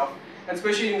all this stuff, and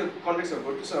especially in the context of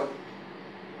Virtu Serve,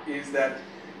 is that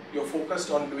you're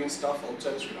focused on doing stuff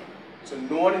outside of Sri Lanka. So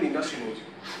no one in the industry knows you,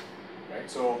 right?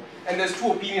 So, and there's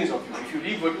two opinions of you. If you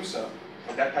leave Virtu Serve,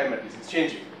 at that time at least, it's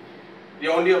changing.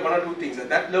 There are only one or two things. At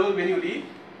that level, when you leave,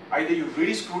 either you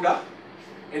really screwed up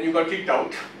and you got kicked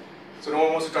out, so no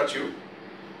one wants to touch you,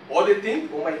 or they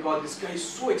think, oh my God, this guy is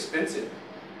so expensive,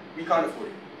 we can't afford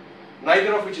it.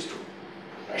 Neither of which is true,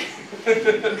 right?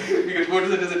 Because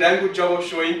Virtu does a damn good job of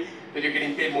showing that you're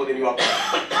getting paid more than you are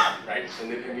paid, right?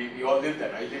 And we all live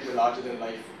that. I live a larger than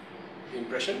life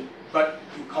impression, but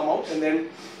you come out and then,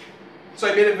 so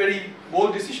I made a very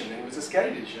bold decision, and it was a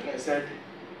scary decision. I said,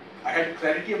 I had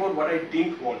clarity about what I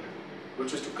didn't want to do,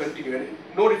 which was to continue, and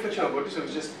no reflection of Virtu, so it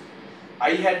was just,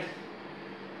 I had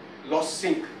lost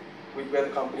sync with where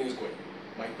the company was going.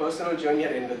 My personal journey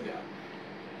had ended there.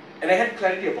 And I had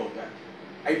clarity about that.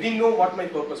 I didn't know what my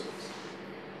purpose was.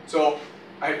 So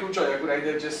I had two choices. I could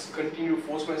either just continue to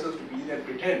force myself to be there and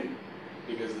pretend,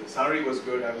 because the salary was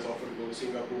good, I was offered to go to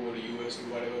Singapore or the US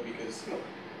or whatever, because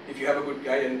if you have a good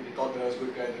guy, and they thought that I was a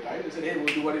good guy at the time, they said, hey,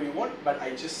 we'll do whatever you want, but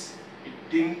it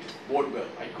didn't bode well.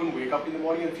 I couldn't wake up in the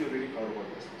morning and feel really proud about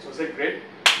myself. So I said, great,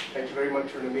 thank you very much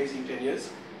for an amazing 10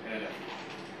 years, and I left.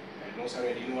 I had no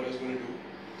salary, I didn't know what I was going to do.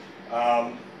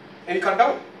 And it cut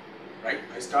down. Right?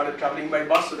 I started traveling by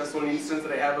bus, so that's the only instance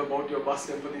that I have about your bus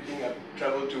empathy thing. I've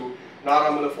traveled to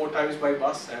Naramala 4 times by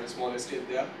bus. I have a small estate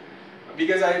there.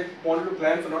 Because I wanted to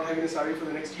plan for not having a salary for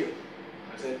the next year.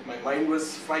 I said my mind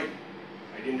was fried.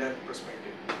 I didn't have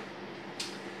perspective.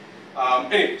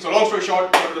 Anyway, so long story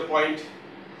short, got to the point,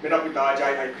 met up with Aj.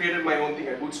 I created my own thing.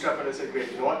 I bootstrapped and I said,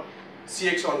 great, you know what?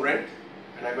 CX on rent.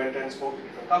 And I went and spoke to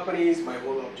different companies. My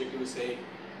whole objective was saying,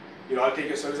 I'll take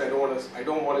your service. I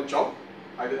don't want a job.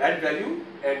 I will add value,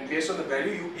 and based on the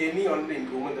value, you pay me on the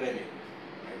improvement that I make.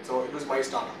 Right? So it was my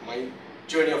startup, my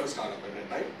journey of a startup at that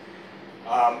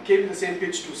time. Came with the same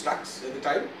pitch to Stax at the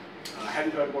time. I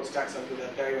hadn't heard about Stax until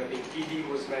that time. I think PD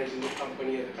was managing the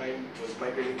company at the time, was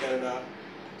migrating in Canada.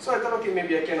 So I thought, okay,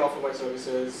 maybe I can offer my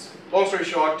services. Long story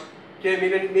short, came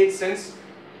in and it made sense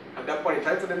at that point in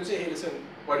time for them to say, hey, listen,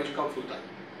 why don't you come full time?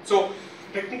 So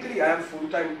technically, I am full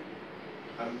time.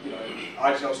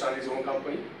 Aj now started his own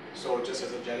company. So just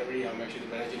as of January, I'm actually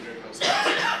the managing director of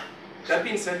Stax. That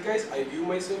being said, guys, I view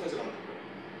myself as an entrepreneur,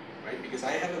 right? Because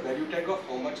I have a value tag of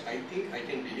how much I think I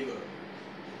can deliver.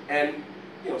 And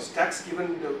Stax, given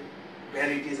where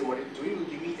it is and what it's doing, will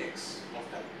give me X of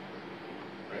that,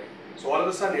 right? So all of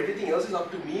a sudden, everything else is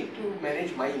up to me to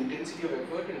manage my intensity of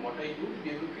effort and what I do to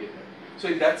be able to create that. So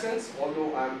in that sense,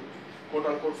 although I'm quote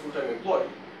unquote full-time employed,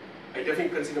 I definitely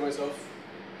consider myself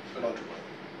an entrepreneur,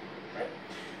 right?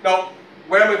 Now,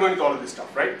 where am I going with all of this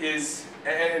stuff, right?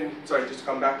 Sorry, just to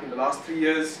come back, in the last 3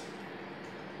 years,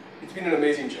 it's been an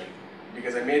amazing journey,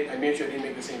 because I made sure I didn't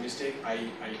make the same mistake. I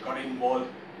got involved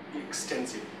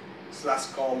extensively.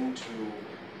 SLASCOM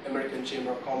to American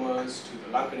Chamber of Commerce to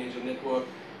the Lanka Angel Network,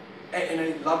 and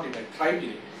I loved it, I thrived in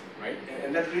it, right?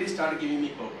 And that really started giving me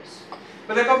purpose.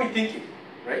 But that got me thinking,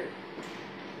 right?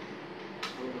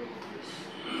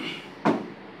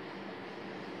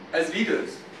 As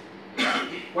leaders,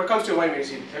 what comes to your mind when you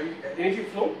see it? Have any of you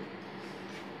flown?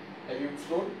 Have you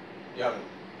flown? You haven't.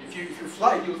 If you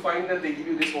fly, you'll find that they give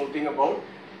you this whole thing about,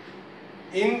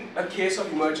 in a case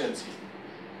of emergency,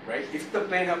 right? If the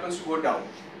plane happens to go down,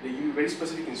 they give you very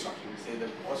specific instructions. They say the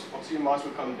oxygen mask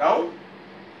will come down.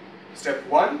 Step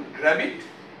 1, grab it,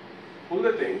 pull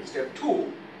the thing. Step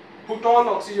 2, put on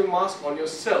the oxygen mask on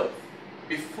yourself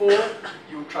before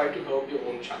you try to help your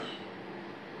own child,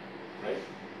 right?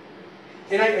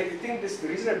 And I think the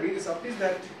reason I bring this up is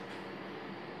that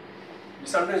we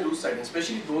sometimes lose sight,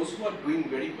 especially those who are doing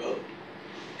very well.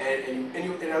 And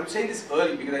I'm saying this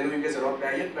early because I know you guys are not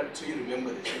there yet, but so you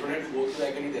remember this. You don't have to go through the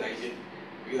agony that I did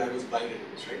because I was blinded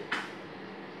to this, right?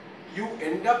 You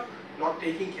end up not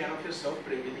taking care of yourself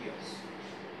but everything else.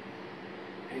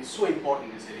 And it's so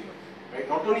important, this element, right?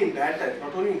 Not only in bad times,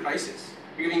 not only in crisis.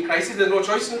 Because in crisis there's no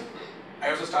choice. I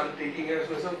also started taking care of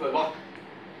myself a lot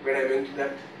when I went through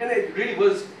that. And it really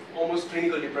was almost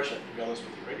clinical depression, to be honest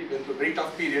with you, right? It went through a very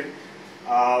tough period.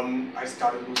 I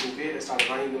started losing weight, I started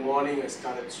running in the morning, I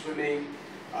started swimming.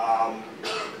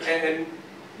 And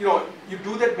you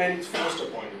do that when it's forced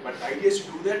upon you, but the idea is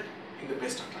to do that in the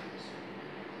best of times.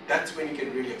 That's when you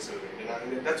can really accelerate.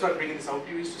 And that's why I'm bringing this out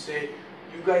to you, is to say,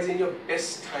 you guys in your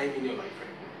best time in your life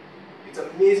right now. It's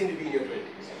amazing to be in your 20s.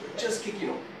 You're just kicking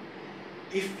off.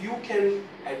 If you can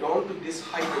add on to this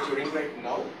height that you're in right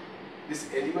now, this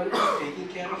element of taking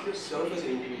care of yourself as an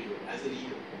individual, as a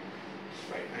leader,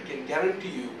 right, I can guarantee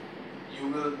you, you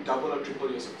will double or triple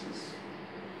your success.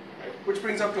 Right? Which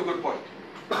brings up to a good point.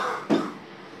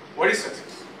 What is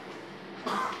success?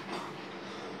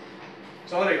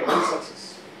 So, what is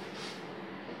success?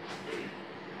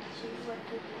 Achieve what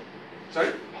you dream. Sorry?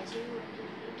 Achieve what you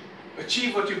dream.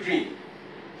 Achieve what you dream.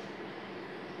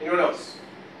 Anyone else?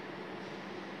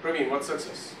 Praveen, what's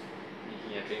success?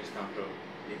 Making your dreams come true.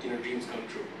 Making your dreams come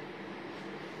true.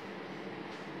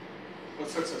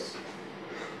 What's success?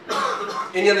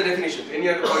 Any other definitions? Any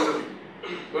other points of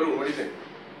view? Varun, what do you think?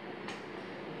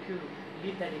 If you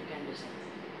believe that you can do something,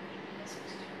 that's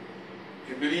success. If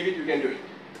you believe it, you can do it.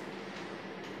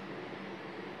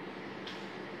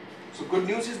 So good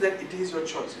news is that it is your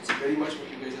choice. It's very much what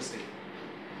you guys are saying.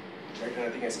 Right? And I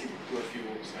think I skipped to a few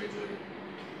slides earlier.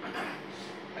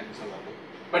 I do some other.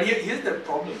 But here's the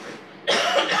problem,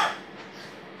 right?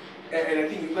 And I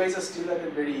think you guys are still at a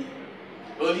very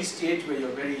early stage where you're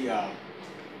very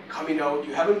coming out.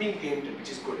 You haven't been painted, which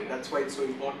is good, and that's why it's so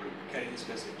important to carry this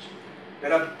message.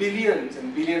 There are billions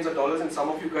and billions of dollars, and some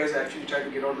of you guys are actually trying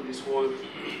to get onto this whole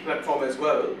platform as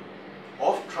well,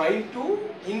 of trying to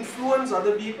influence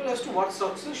other people as to what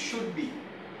success should be.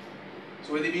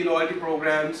 So whether it be loyalty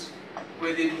programs,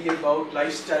 whether it be about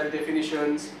lifestyle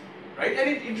definitions, right? And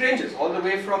it ranges all the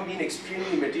way from being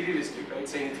extremely materialistic, right?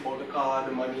 Saying it's about the car,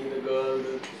 the money, the girl,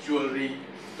 the jewelry.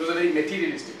 Those are very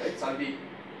materialistic, right? Sandi,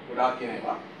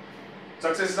 Udakineva.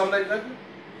 Success is something like that.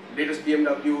 Latest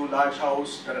BMW, large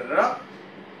house, da da da.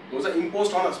 Those are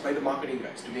imposed on us by the marketing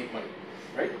guys to make money,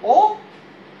 right? Or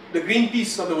the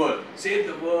Greenpeace of the world. Save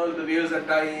the world, the whales are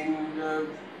dying, the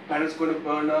planet's going to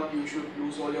burn up, you should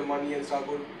lose all your money and start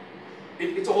going.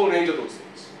 It's a whole range of those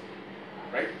things,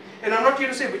 right? And I'm not here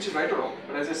to say which is right or wrong,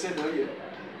 but as I said earlier,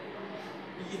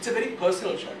 it's a very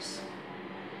personal choice,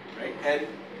 right? And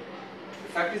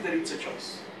the fact is that it's a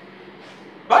choice.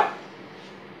 But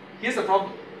here's the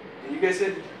problem. And you guys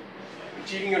said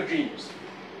achieving your dreams,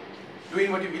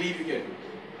 doing what you believe you can do.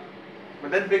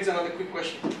 But that begs another quick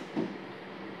question.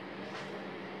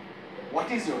 What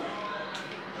is your dream?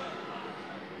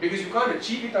 Because you can't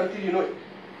achieve it until you know it,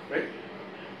 right?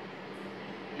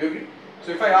 Do you agree?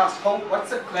 So if I ask, what's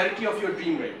the clarity of your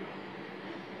dream right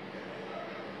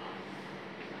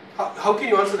now? How can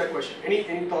you answer that question? Any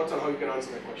thoughts on how you can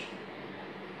answer that question?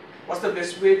 What's the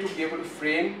best way to be able to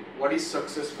frame what is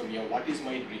success for me or what is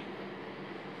my dream?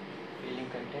 Feeling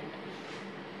content.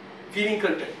 Feeling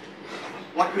content.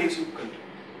 What makes you content?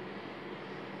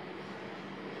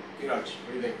 Iraj, what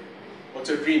do you think? What's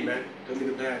your dream, man? Tell me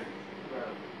the plan.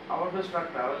 Well, I want to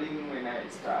start traveling when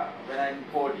I'm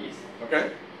 40s.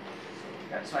 Okay?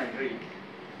 That's my dream.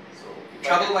 So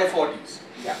Travel by 40s.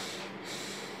 Yeah.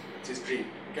 That's his dream.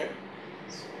 Okay?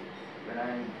 So when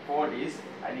I'm 40s,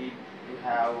 I need to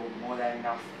have more than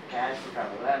enough cash to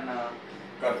travel and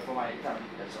Got it. for my family.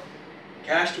 That's all.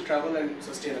 Cash to travel and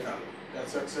sustain a family.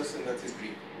 That's success and that's his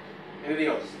dream. Anything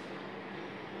else?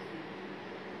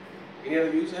 Any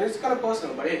other views? And it's kind of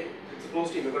personal, but hey, it's a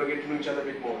close team. We're going to get to know each other a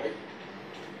bit more, right?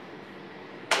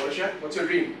 Marsha, what's your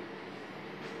dream?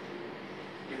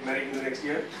 Get married in the next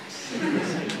year?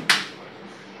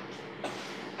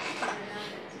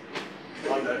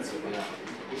 On that, so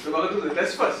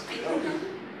let's first.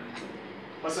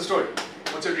 What's the story?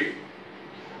 What's your dream?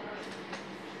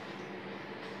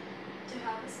 To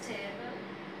have a stable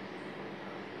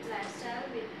lifestyle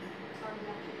with all the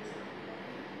luxuries.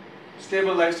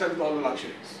 Stable lifestyle with all the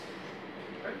luxuries.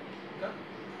 Right? Yeah.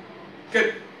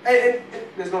 Good. And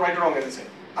there's no right or wrong, as I said.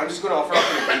 I'm just going to offer up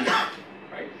an opinion.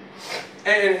 Right?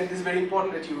 And this is very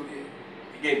important that you,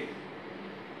 again,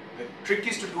 the trick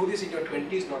is to do this in your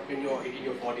 20s, not when you're in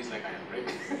your 40s like I am,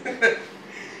 right?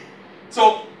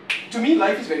 So, to me,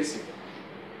 life is very simple,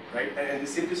 right? And the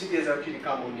simplicity has actually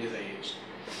come only as I aged.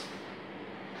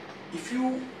 If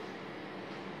you're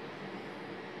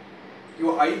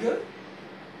either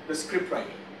the script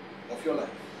writer of your life,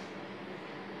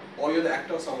 or you're the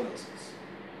actor of someone else's.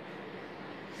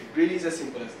 It really is as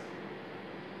simple as that,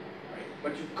 right?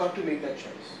 But you've got to make that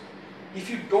choice. If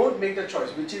you don't make that choice,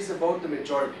 which is about the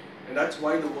majority, and that's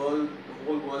why the whole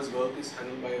world's wealth is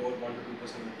handled by about 1 to 2% of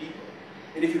the people.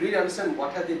 And if you really understand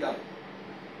what have they done,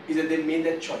 is that they made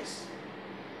that choice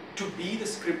to be the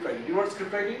script writer. Do you know what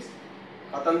script writer is?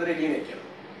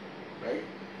 Right?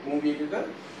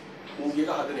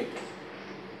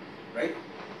 Right?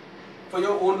 For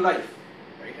your own life.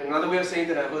 Right? And another way of saying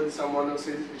that I heard someone else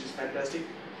say this, which is fantastic.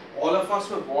 All of us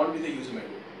were born with a user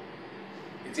manual.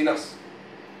 It's in us.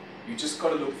 You just got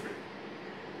to look for it.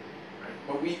 Right?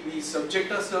 But we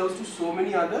subject ourselves to so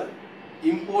many other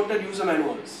imported user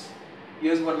manuals.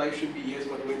 Here's what life should be, here's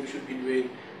what Ruwindhu should be doing,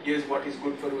 here's what is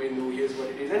good for Ruwindhu, here's what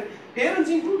it is, and parents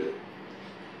included,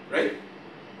 right?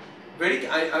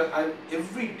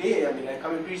 Every day, I mean, I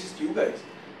come and preach this to you guys,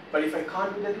 but if I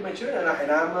can't do that to my children,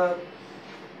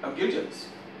 I'm guilty,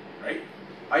 right?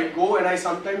 I go and I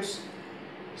sometimes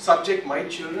subject my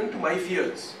children to my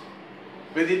fears,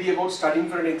 whether it be about studying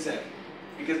for an exam,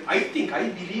 because I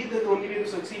believe that the only way to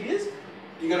succeed is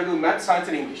you got to do math, science,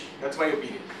 and English. That's my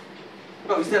opinion.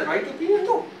 Now, is that right opinion?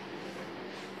 No.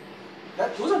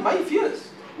 Those are my fears.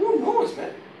 Who knows,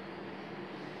 man?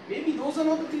 Maybe those are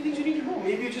not the 3 things you need to know.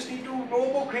 Maybe you just need to know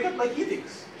about cricket like he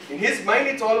thinks. In his mind,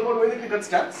 it's all about knowing the cricket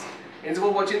stats. It's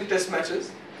about watching the test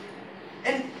matches.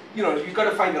 And, you know, you've got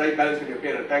to find the right balance with your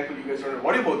parent. Thankfully, you guys don't have to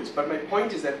worry about this. But my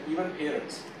point is that even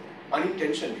parents,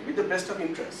 unintentionally, with the best of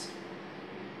interest,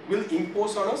 will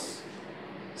impose on us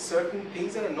certain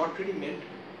things that are not really meant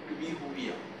to be who we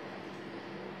are.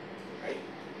 Right?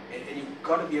 And you've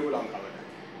got to be able to uncover that.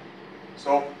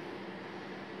 So,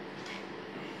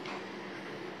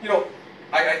 you know,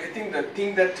 I think the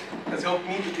thing that has helped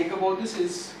me to think about this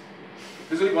is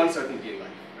there's only one certainty in life,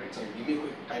 right? So give me a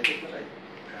quick time check, right?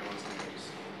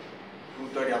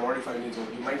 2:30, I'm already 5 minutes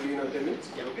over. You might give me another 10 minutes?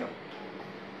 Yeah, okay.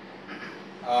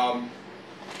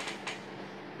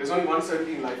 There's only one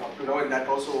certainty in life up to now, and that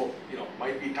also, you know,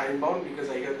 might be time bound because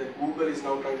I hear that Google is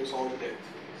now trying to solve death.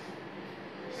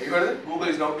 Have you heard that? Google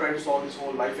is now trying to solve this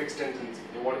whole life expectancy.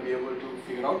 They want to be able to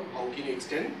figure out how can you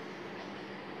extend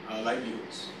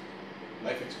livelihoods.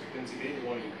 Life expectancy rate they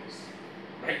want to increase.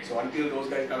 Right? So until those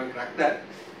guys come and crack that,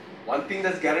 one thing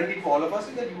that's guaranteed for all of us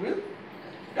is that you will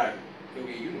die.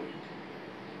 Okay, you know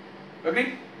it.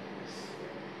 Agreed?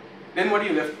 Then what are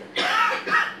you left with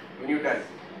when you die?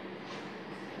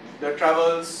 The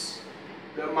travels,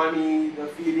 the money, the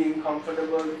feeling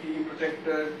comfortable, the feeling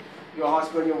protected, your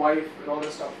husband, your wife, and all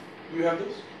that stuff. Do you have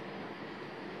those?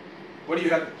 What do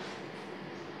you have?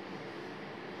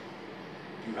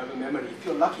 You have a memory, if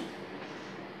you're lucky.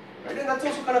 Right? And that's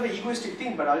also kind of an egoistic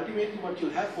thing, but ultimately what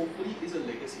you'll have hopefully is a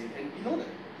legacy. And we know that.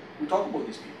 We talk about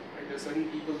these people. Right? There are certain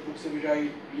people's books that we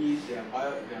write, read, their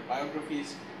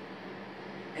biographies.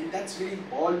 And that's really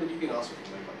all that you can ask for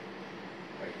in life.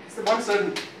 Right? It's the one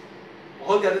certain.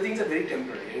 All the other things are very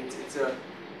temporary. And it's a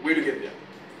way to get there.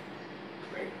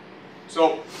 Right?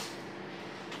 So,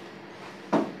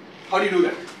 how do you do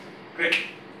that? Great.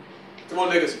 It's about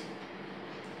legacy.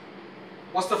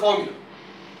 What's the formula?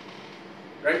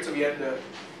 Right? So we had the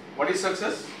what is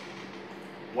success?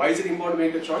 Why is it important to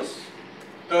make a choice?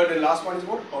 Third and last one is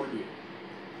about how to do it.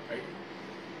 Right?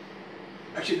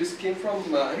 Actually, this came from.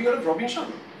 Have you heard of Robin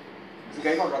Sharma? There's a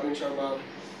guy called Robin Sharma.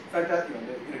 Fantastic.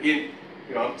 Again,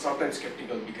 I'm sometimes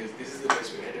skeptical because this is the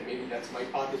best way, right? And maybe that's my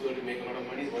path as well to make a lot of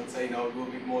money. Once I now do a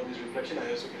bit more of this reflection,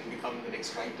 I also can become the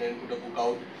next writer and put a book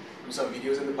out, do some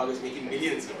videos, and the bug is making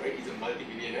millions now, right? He's a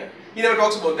multi-billionaire. He never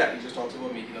talks about that. He just talks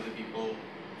about making other people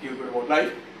feel good about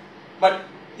life. But,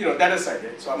 that aside,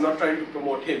 right? So I'm not trying to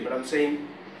promote him, but I'm saying,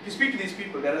 if you speak to these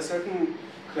people, there are certain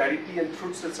clarity and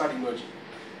truths that start emerging.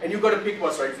 And you've got to pick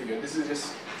what's right for you. And this is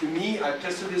just, to me, I've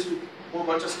tested this with a whole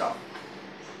bunch of stuff.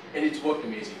 And it's worked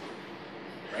amazing.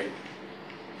 Right?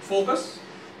 Focus,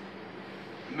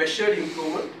 measured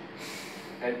improvement,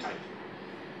 and time.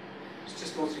 It's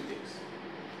just those 3 things.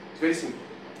 It's very simple.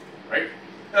 Right?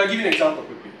 I'll give you an example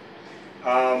quickly.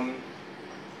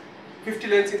 50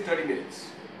 lengths in 30 minutes.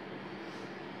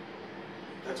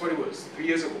 That's what it was 3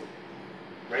 years ago.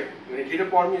 Right? When it hit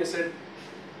upon me, I said,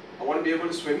 I want to be able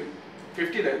to swim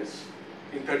 50 lengths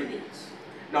in 30 minutes.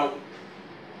 Now,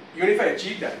 even if I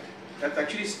achieve that, that's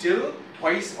actually still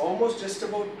almost just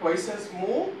about twice as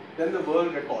more than the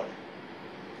world record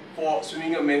for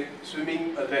swimming a length.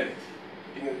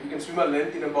 You can swim a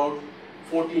length in about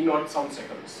 14 odd some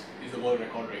seconds is the world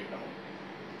record right now.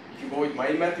 If you go with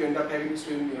my math, you end up having to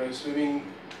swim, swimming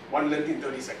one length in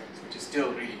 30 seconds, which is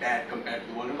still really bad compared to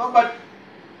the world record. But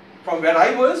from where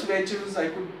I was, which was I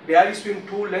could barely swim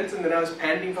 2 lengths and then I was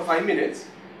panting for 5 minutes,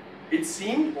 it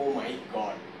seemed, oh my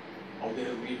God, how the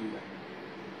hell will we do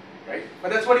that? Right?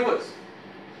 But that's what it was.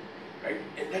 Right?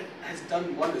 And that has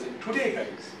done wonders. And today,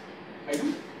 guys, I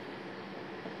do.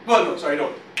 Well, no, sorry, I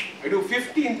don't. I do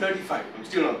 50 in 35. I'm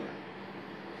still not there.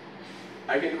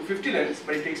 I can do 50 lengths,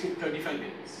 but it takes me 35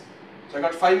 minutes. So I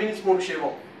got 5 minutes more to shave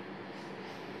off.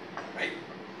 Right?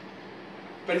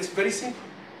 But it's very simple.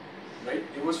 Right?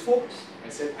 It was focus. I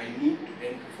said, I need to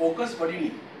end focus. What do you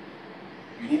need?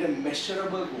 You need a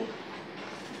measurable goal.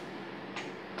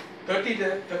 50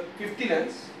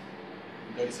 lengths,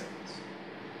 30 seconds.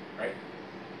 Right?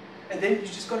 And then you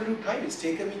just got to do time. It's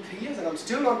taken me 3 years and I'm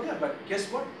still not there. But guess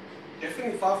what?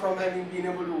 Definitely far from having been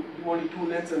able to do only 2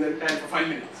 lengths and then pan for 5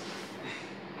 minutes.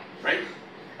 Right?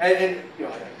 And you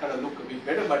know, I kind of look a bit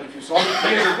better, but if you saw me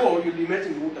 3 years ago, you'd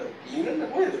imagine you would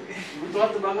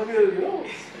thought the bugger will, you know,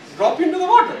 drop into the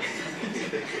water.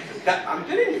 That, I'm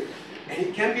telling you. And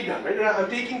it can be done, right? And I'm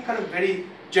taking kind of very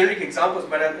generic examples,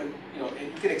 but you know,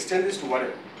 you can extend this to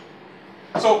whatever.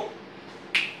 So,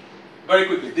 very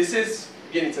quickly, this is,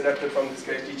 again, it's adapted from this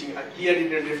guy's teaching. He had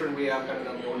it in a different way. I've kind of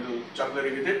done my own little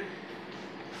jugglery with it.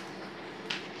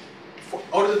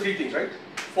 Out of the 3 things, right?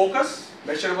 Focus,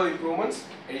 measurable improvements,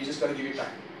 and you just got to give it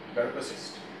time. You got to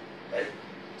persist, right?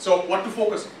 So, what to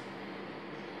focus on?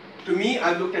 To me,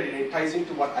 I've looked at it, and it ties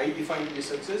into what I define to be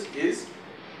success is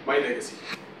my legacy,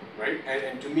 right?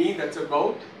 And to me, that's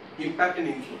about impact and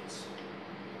influence.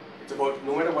 It's about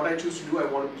no matter what I choose to do, I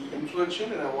want to be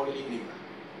influential and I want to leave an impact.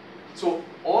 So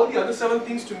all the other 7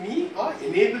 things to me are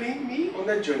enabling me on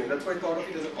that journey. That's why I thought of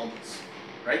it as a compass,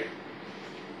 right?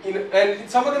 And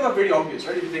some of them are very obvious,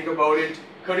 right? If you think about it,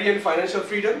 career and financial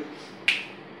freedom,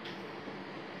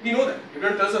 we know that. You've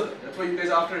done tons of that. That's why you guys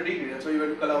after a degree, that's why you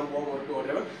went to Kalam or to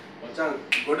whatever.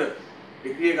 Got a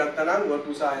degree, got to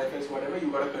IFS, whatever, you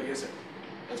got a career set.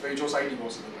 That's why you chose IT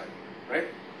most of the time, right?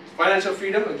 Financial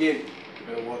freedom, again,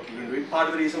 you're going to work, you're going to do it. Part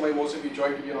of the reason why most of you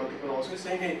joined to be an entrepreneur also is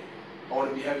saying, hey, I want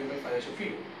to be having my financial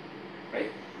freedom,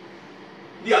 right?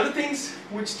 The other things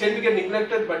which tend to get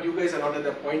neglected, but you guys are not at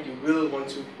that point, you will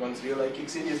once real life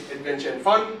kicks in, is adventure and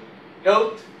fun,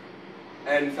 health,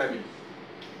 and family.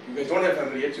 You guys don't have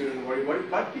family yet, so you don't worry about it,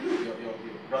 but you do. Your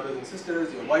brothers and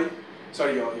sisters, your wife,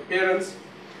 sorry, your parents,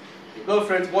 your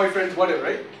girlfriends, boyfriends, whatever,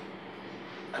 right?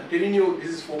 I'm telling you, this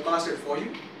is forecasted for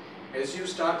you. As you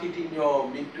start hitting your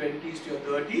mid-20s to your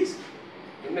 30s,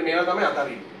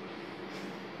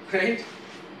 right?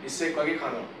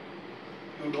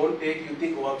 You don't take, you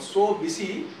think, oh, I'm so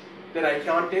busy that I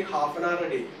can't take half an hour a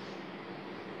day.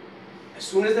 As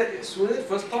soon as the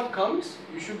first thought comes,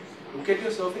 you should look at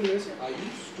yourself and say, are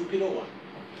you stupid or what?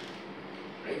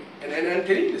 Right? And I'm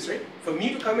telling you this, right? For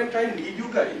me to come and try and lead you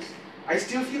guys, I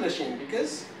still feel ashamed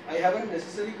because I haven't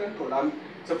necessarily controlled. I'm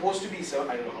supposed to be, I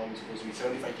don't know how I'm supposed to be,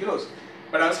 75 kilos.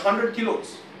 But I was 100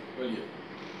 kilos earlier,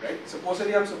 right?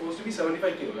 Supposedly I'm supposed to be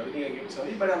 75 kilos. Everything I give is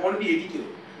 70, but I want to be 80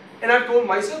 kilos. And I've told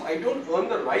myself, I don't earn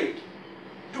the right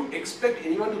to expect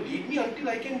anyone to lead me until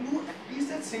I can do at least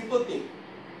that simple thing.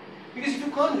 Because if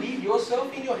you can't lead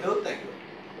yourself in your health angle,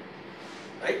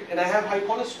 right? And I have high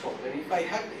cholesterol, and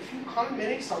if you can't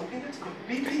manage something that's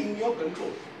completely in your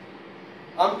control,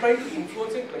 I'm trying to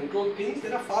influence and control things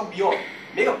that are far beyond.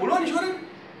 Make a pull on insurance.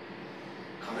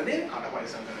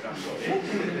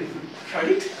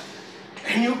 Right?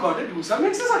 And you got to do some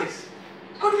exercise.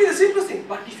 It's got to be the simplest thing.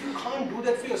 But if you can't do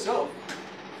that for yourself,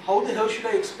 how the hell should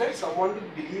I expect someone to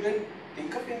believe and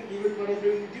think of in even what I'm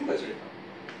doing with you guys right now?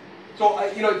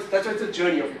 So, you know, that's why it's a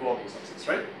journey of evolving success,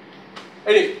 right?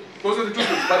 Anyway, those are the 2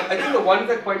 things. But I think the one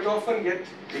that quite often get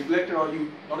neglected or a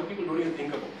lot of people don't even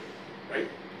think about, right,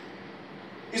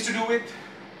 is to do with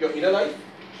your inner life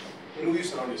and who you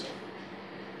surround yourself.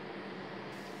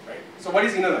 Right? So what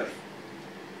is inner life?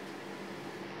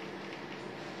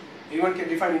 Anyone can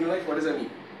define inner life? What does that mean?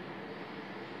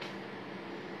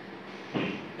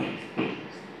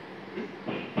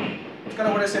 It's kind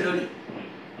of what I said earlier.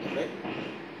 Right?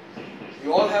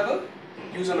 You all have a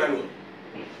user manual.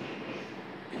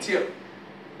 It's here.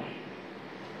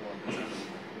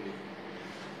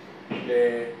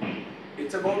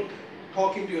 It's about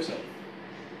talking to yourself.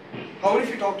 How many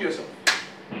of you talk to yourself?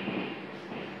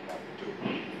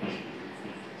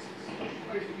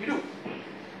 You do.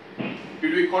 Do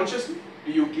you do it consciously?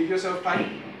 Do you give yourself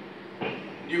time?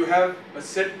 Do you have a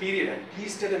set period, at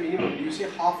least at a minimum? Do you say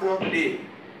half an hour a day,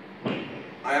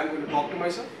 I am going to talk to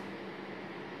myself?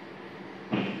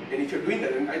 And if you're doing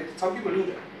that, and some people do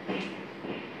that,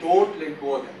 don't let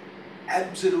go of that.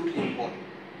 Absolutely important.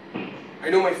 I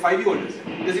know my 5-year-old does it.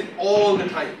 He does it all the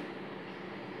time.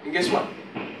 And guess what?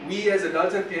 We as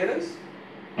adults and parents,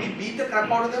 we beat the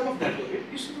crap out of them of that.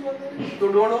 You should do that.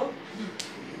 Don't know.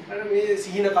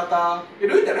 You're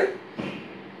doing that, right?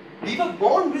 We were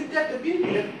born with that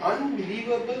ability, that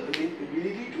unbelievable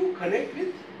ability to connect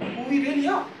with who we really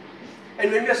are.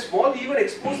 And when we are small, we even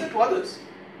expose that to others.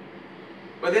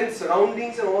 But then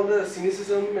surroundings and all the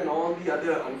cynicism and all the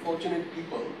other unfortunate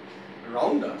people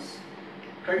around us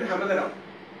try to hammer that out.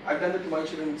 I've done that to my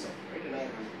children itself, right? And I'm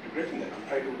regretting that. I'm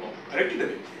trying to correct it a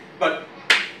bit. But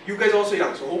you guys are also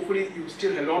young, so hopefully you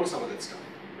still held on to some of that stuff,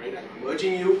 right? I'm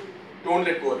urging you, don't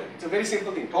let go of that. It's a very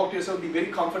simple thing. Talk to yourself, be very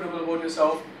comfortable about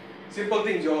yourself. Simple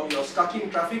things, you're stuck in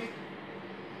traffic,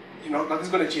 nothing's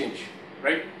going to change,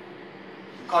 right?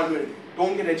 You can't do anything.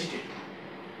 Don't get agitated.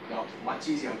 Now, much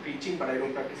easier. I'm preaching, but I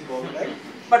don't practice it all the time.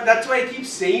 But that's why I keep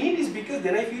saying it, is because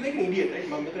then I feel like an idiot, right?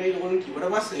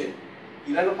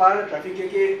 Traffic,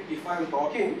 if I'm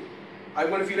talking, I'm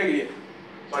going to feel like an idiot.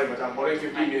 Sorry, but I'm borrowing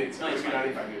 15 minutes. No, it's Maybe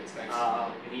fine. 5 minutes. Thanks.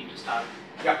 We need to start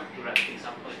Yeah. to wrap things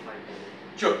up for 5 minutes.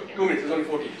 Sure, 2 minutes. It's only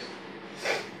 14.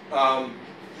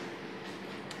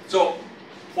 So,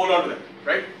 hold on to that,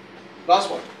 right? Last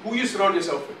one. Who you surround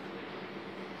yourself with,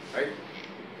 right?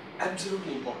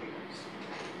 Absolutely important, guys,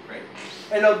 right?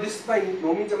 And now this by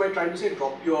no means am I trying to say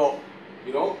drop your,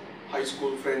 high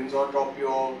school friends or drop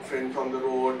your friend from the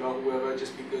road or whoever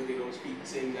just because they don't speak the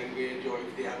same language or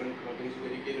if they haven't been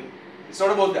so educated. It's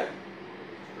not about that,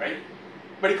 right?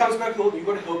 But it comes back to you've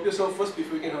got to help yourself first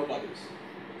before you can help others.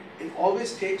 And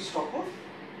always take stock of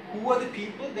who are the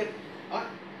people that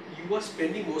you are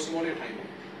spending most amount of your time with.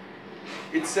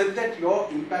 It's said that your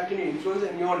impact and your influence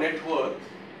and your net worth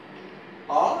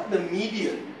are the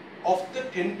median of the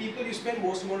 10 people you spend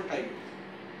most amount of time with.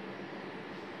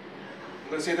 I'm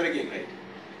going to say that again, right?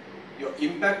 Your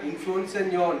impact, influence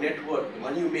and your net worth, the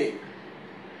money you make,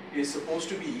 is supposed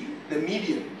to be the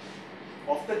median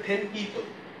of the 10 people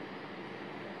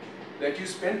that you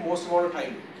spend most amount of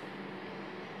time with.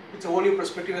 It's a whole new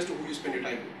perspective as to who you spend your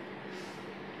time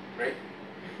with, right?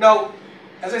 Now,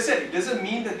 as I said, it doesn't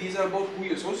mean that these are about who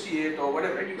you associate or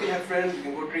whatever, right? You can have friends, you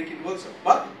can go drink in work stuff,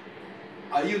 but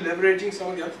are you leveraging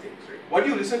some of the other things, right? What do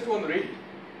you listen to on the radio?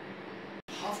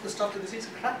 Half the stuff that they say is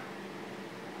crap.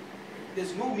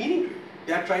 There's no meaning to it.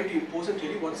 They are trying to impose and tell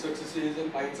you what success is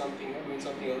and find something or doing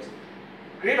something else.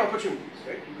 Great opportunities,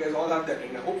 right? You guys all have that,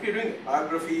 and I hope you're doing it.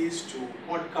 Biographies, to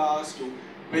podcasts, to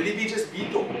whether it be just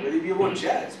Beethoven, whether it be about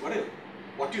jazz, whatever.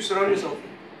 What you surround yourself with.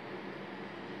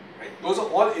 Right? Those are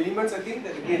all elements, I think,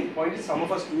 that again, the point is some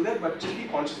of us do that, but just be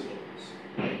conscious about this.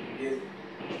 Right? Again,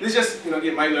 this is just,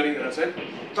 again, my learning that I've said.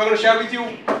 So I'm going to share with you,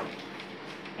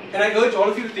 and I urge all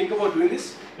of you to think about doing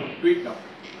this. Do it now.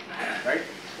 Right?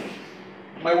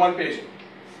 My one page.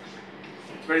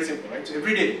 It's very simple, right? So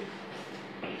every day,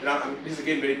 this is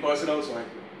again very personal, so I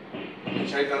can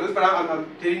share it with others, but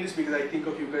I'm telling this because I think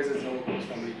of you guys as our close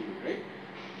family to me, right?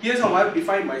 Here's how I've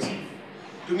defined myself.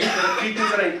 To me, there are 3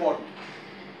 things that are important.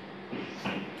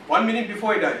 1 minute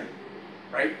before I die,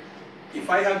 right? If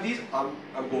I have these, I'm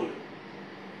golden,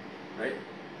 right?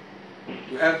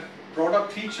 You have brought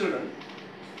up 3 children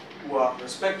who are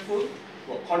respectful,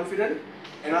 who are confident,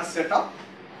 and are set up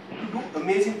to do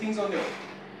amazing things on their own.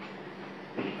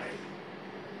 Right?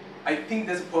 I think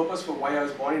there's a purpose for why I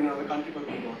was born in another country but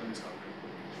being brought in this country.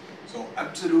 So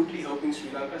absolutely helping Sri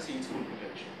Lanka see its full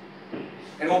potential.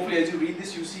 And hopefully as you read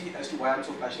this, you see as to why I'm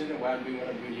so passionate and why I'm doing what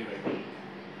I'm doing here right now.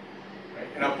 Right?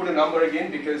 And I'll put a number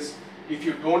again because if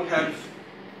you don't have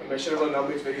a measurable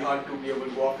number, it's very hard to be able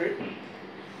to go after it.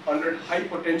 100 high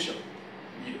potential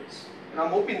leaders. And I'm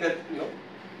hoping that,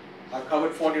 I've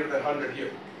covered 40 of that 100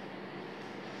 here.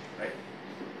 Right?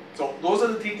 So those are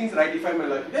the 3 things that I define my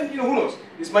life. Then, who knows?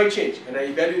 This might change and I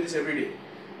evaluate this every day.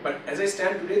 But as I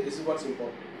stand today, this is what's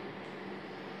important.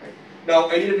 Right? Now,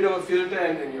 I need a bit of a filter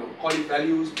and call it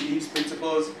values, beliefs,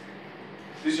 principles.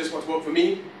 This is just what's worked for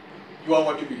me. You are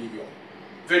what you believe you are.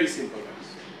 Very simple, guys.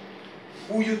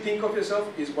 Who you think of yourself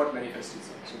is what manifests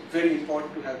itself. So very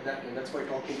important to have that, and that's why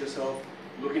talking to yourself,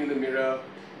 looking in the mirror,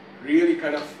 really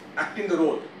kind of acting the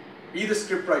role. Be the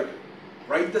script writer.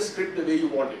 Write the script the way you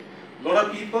want it. A lot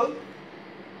of people,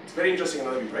 it's very interesting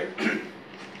another view, right?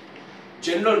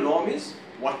 General norm is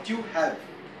what you have.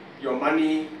 Your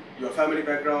money, your family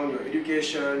background, your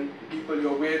education, the people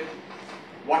you're with.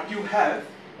 What you have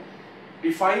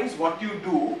defines what you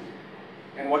do,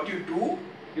 and what you do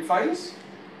defines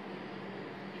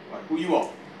who you are.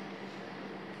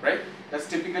 Right? That's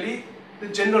typically the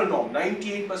general norm.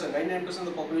 98%, 99% of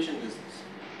the population does this.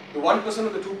 The 1% or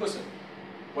the 2%,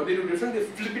 what they do different, they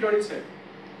flip it on its head.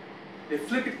 They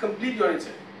flip it completely on its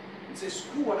head and say,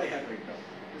 screw what I have right now.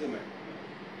 Doesn't matter.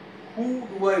 Who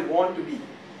do I want to be?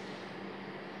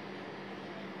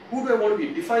 Who do I want to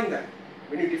be? Define that.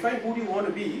 When you define who do you want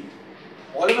to be,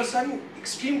 all of a sudden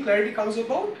extreme clarity comes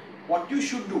about what you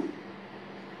should do.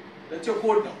 That's your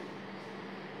code now.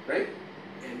 Right?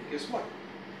 And guess what?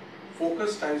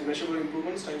 Focus times measurable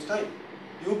improvements times time.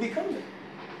 You become that.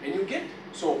 And you get.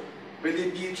 So, whether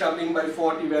it be traveling by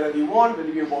 40 wherever you want, whether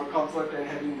it be about comfort and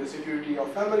having the security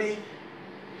of family,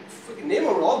 name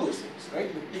out all those things,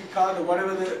 right? The big car or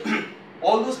whatever,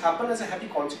 all those happen as a happy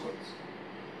consequence.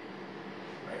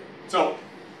 Right? So,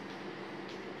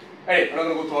 anyway, I'm not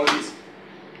going to go through all these.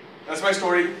 That's my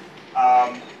story.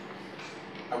 I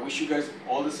wish you guys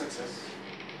all the success,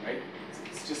 right?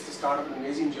 It's just the start of an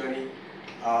amazing journey.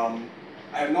 I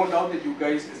have no doubt that you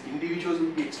guys as individuals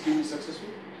will be extremely successful,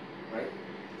 right?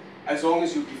 as long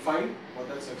as you define what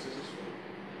that success is for you.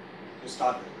 So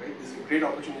start there, right? This is a great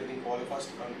opportunity, I think, for all of us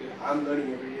to come together. I'm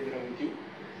learning every day that I'm with you.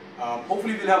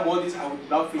 Hopefully we'll have more of these. I would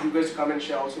love for you guys to come and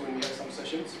share also when we have some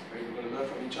sessions, right? We're going to learn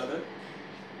from each other.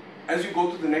 As you go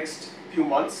through the next few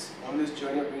months on this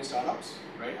journey of doing startups,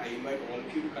 right? I invite all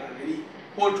of you to kind of really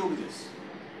hold true to this.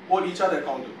 Hold each other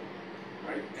accountable,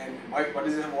 right? And what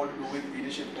does it have all to do with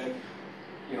leadership when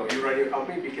you run your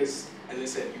company? Because, as I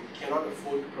said, you cannot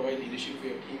afford to provide leadership for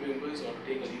your team members or to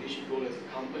take a leadership role as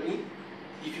a company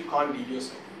if you can't lead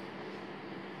yourself.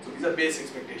 So these are base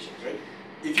expectations, right?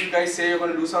 If you guys say you're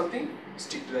going to do something,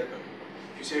 stick to that commitment.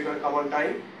 If you say you're going to come on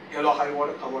time, hell or high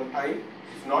water, come on time.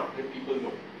 If not, let people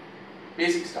know.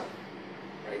 Basic stuff,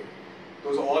 right?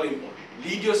 Those are all important.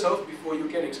 Lead yourself before you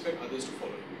can expect others to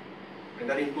follow you. And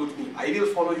that includes me. I will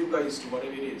follow you guys to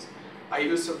whatever it is. I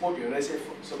will support you. And I say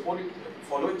support it,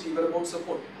 follow it's even about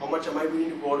support. How much am I willing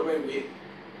to go out of my way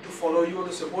to follow you or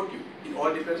to support you? It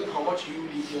all depends on how much you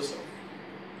lead yourself.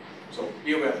 So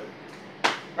be aware of it.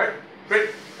 Right? Great.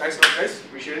 Thanks a lot, guys.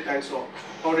 Appreciate it. Thanks for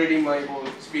tolerating my whole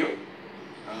spiel.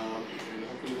 And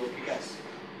hopefully we'll kick ass.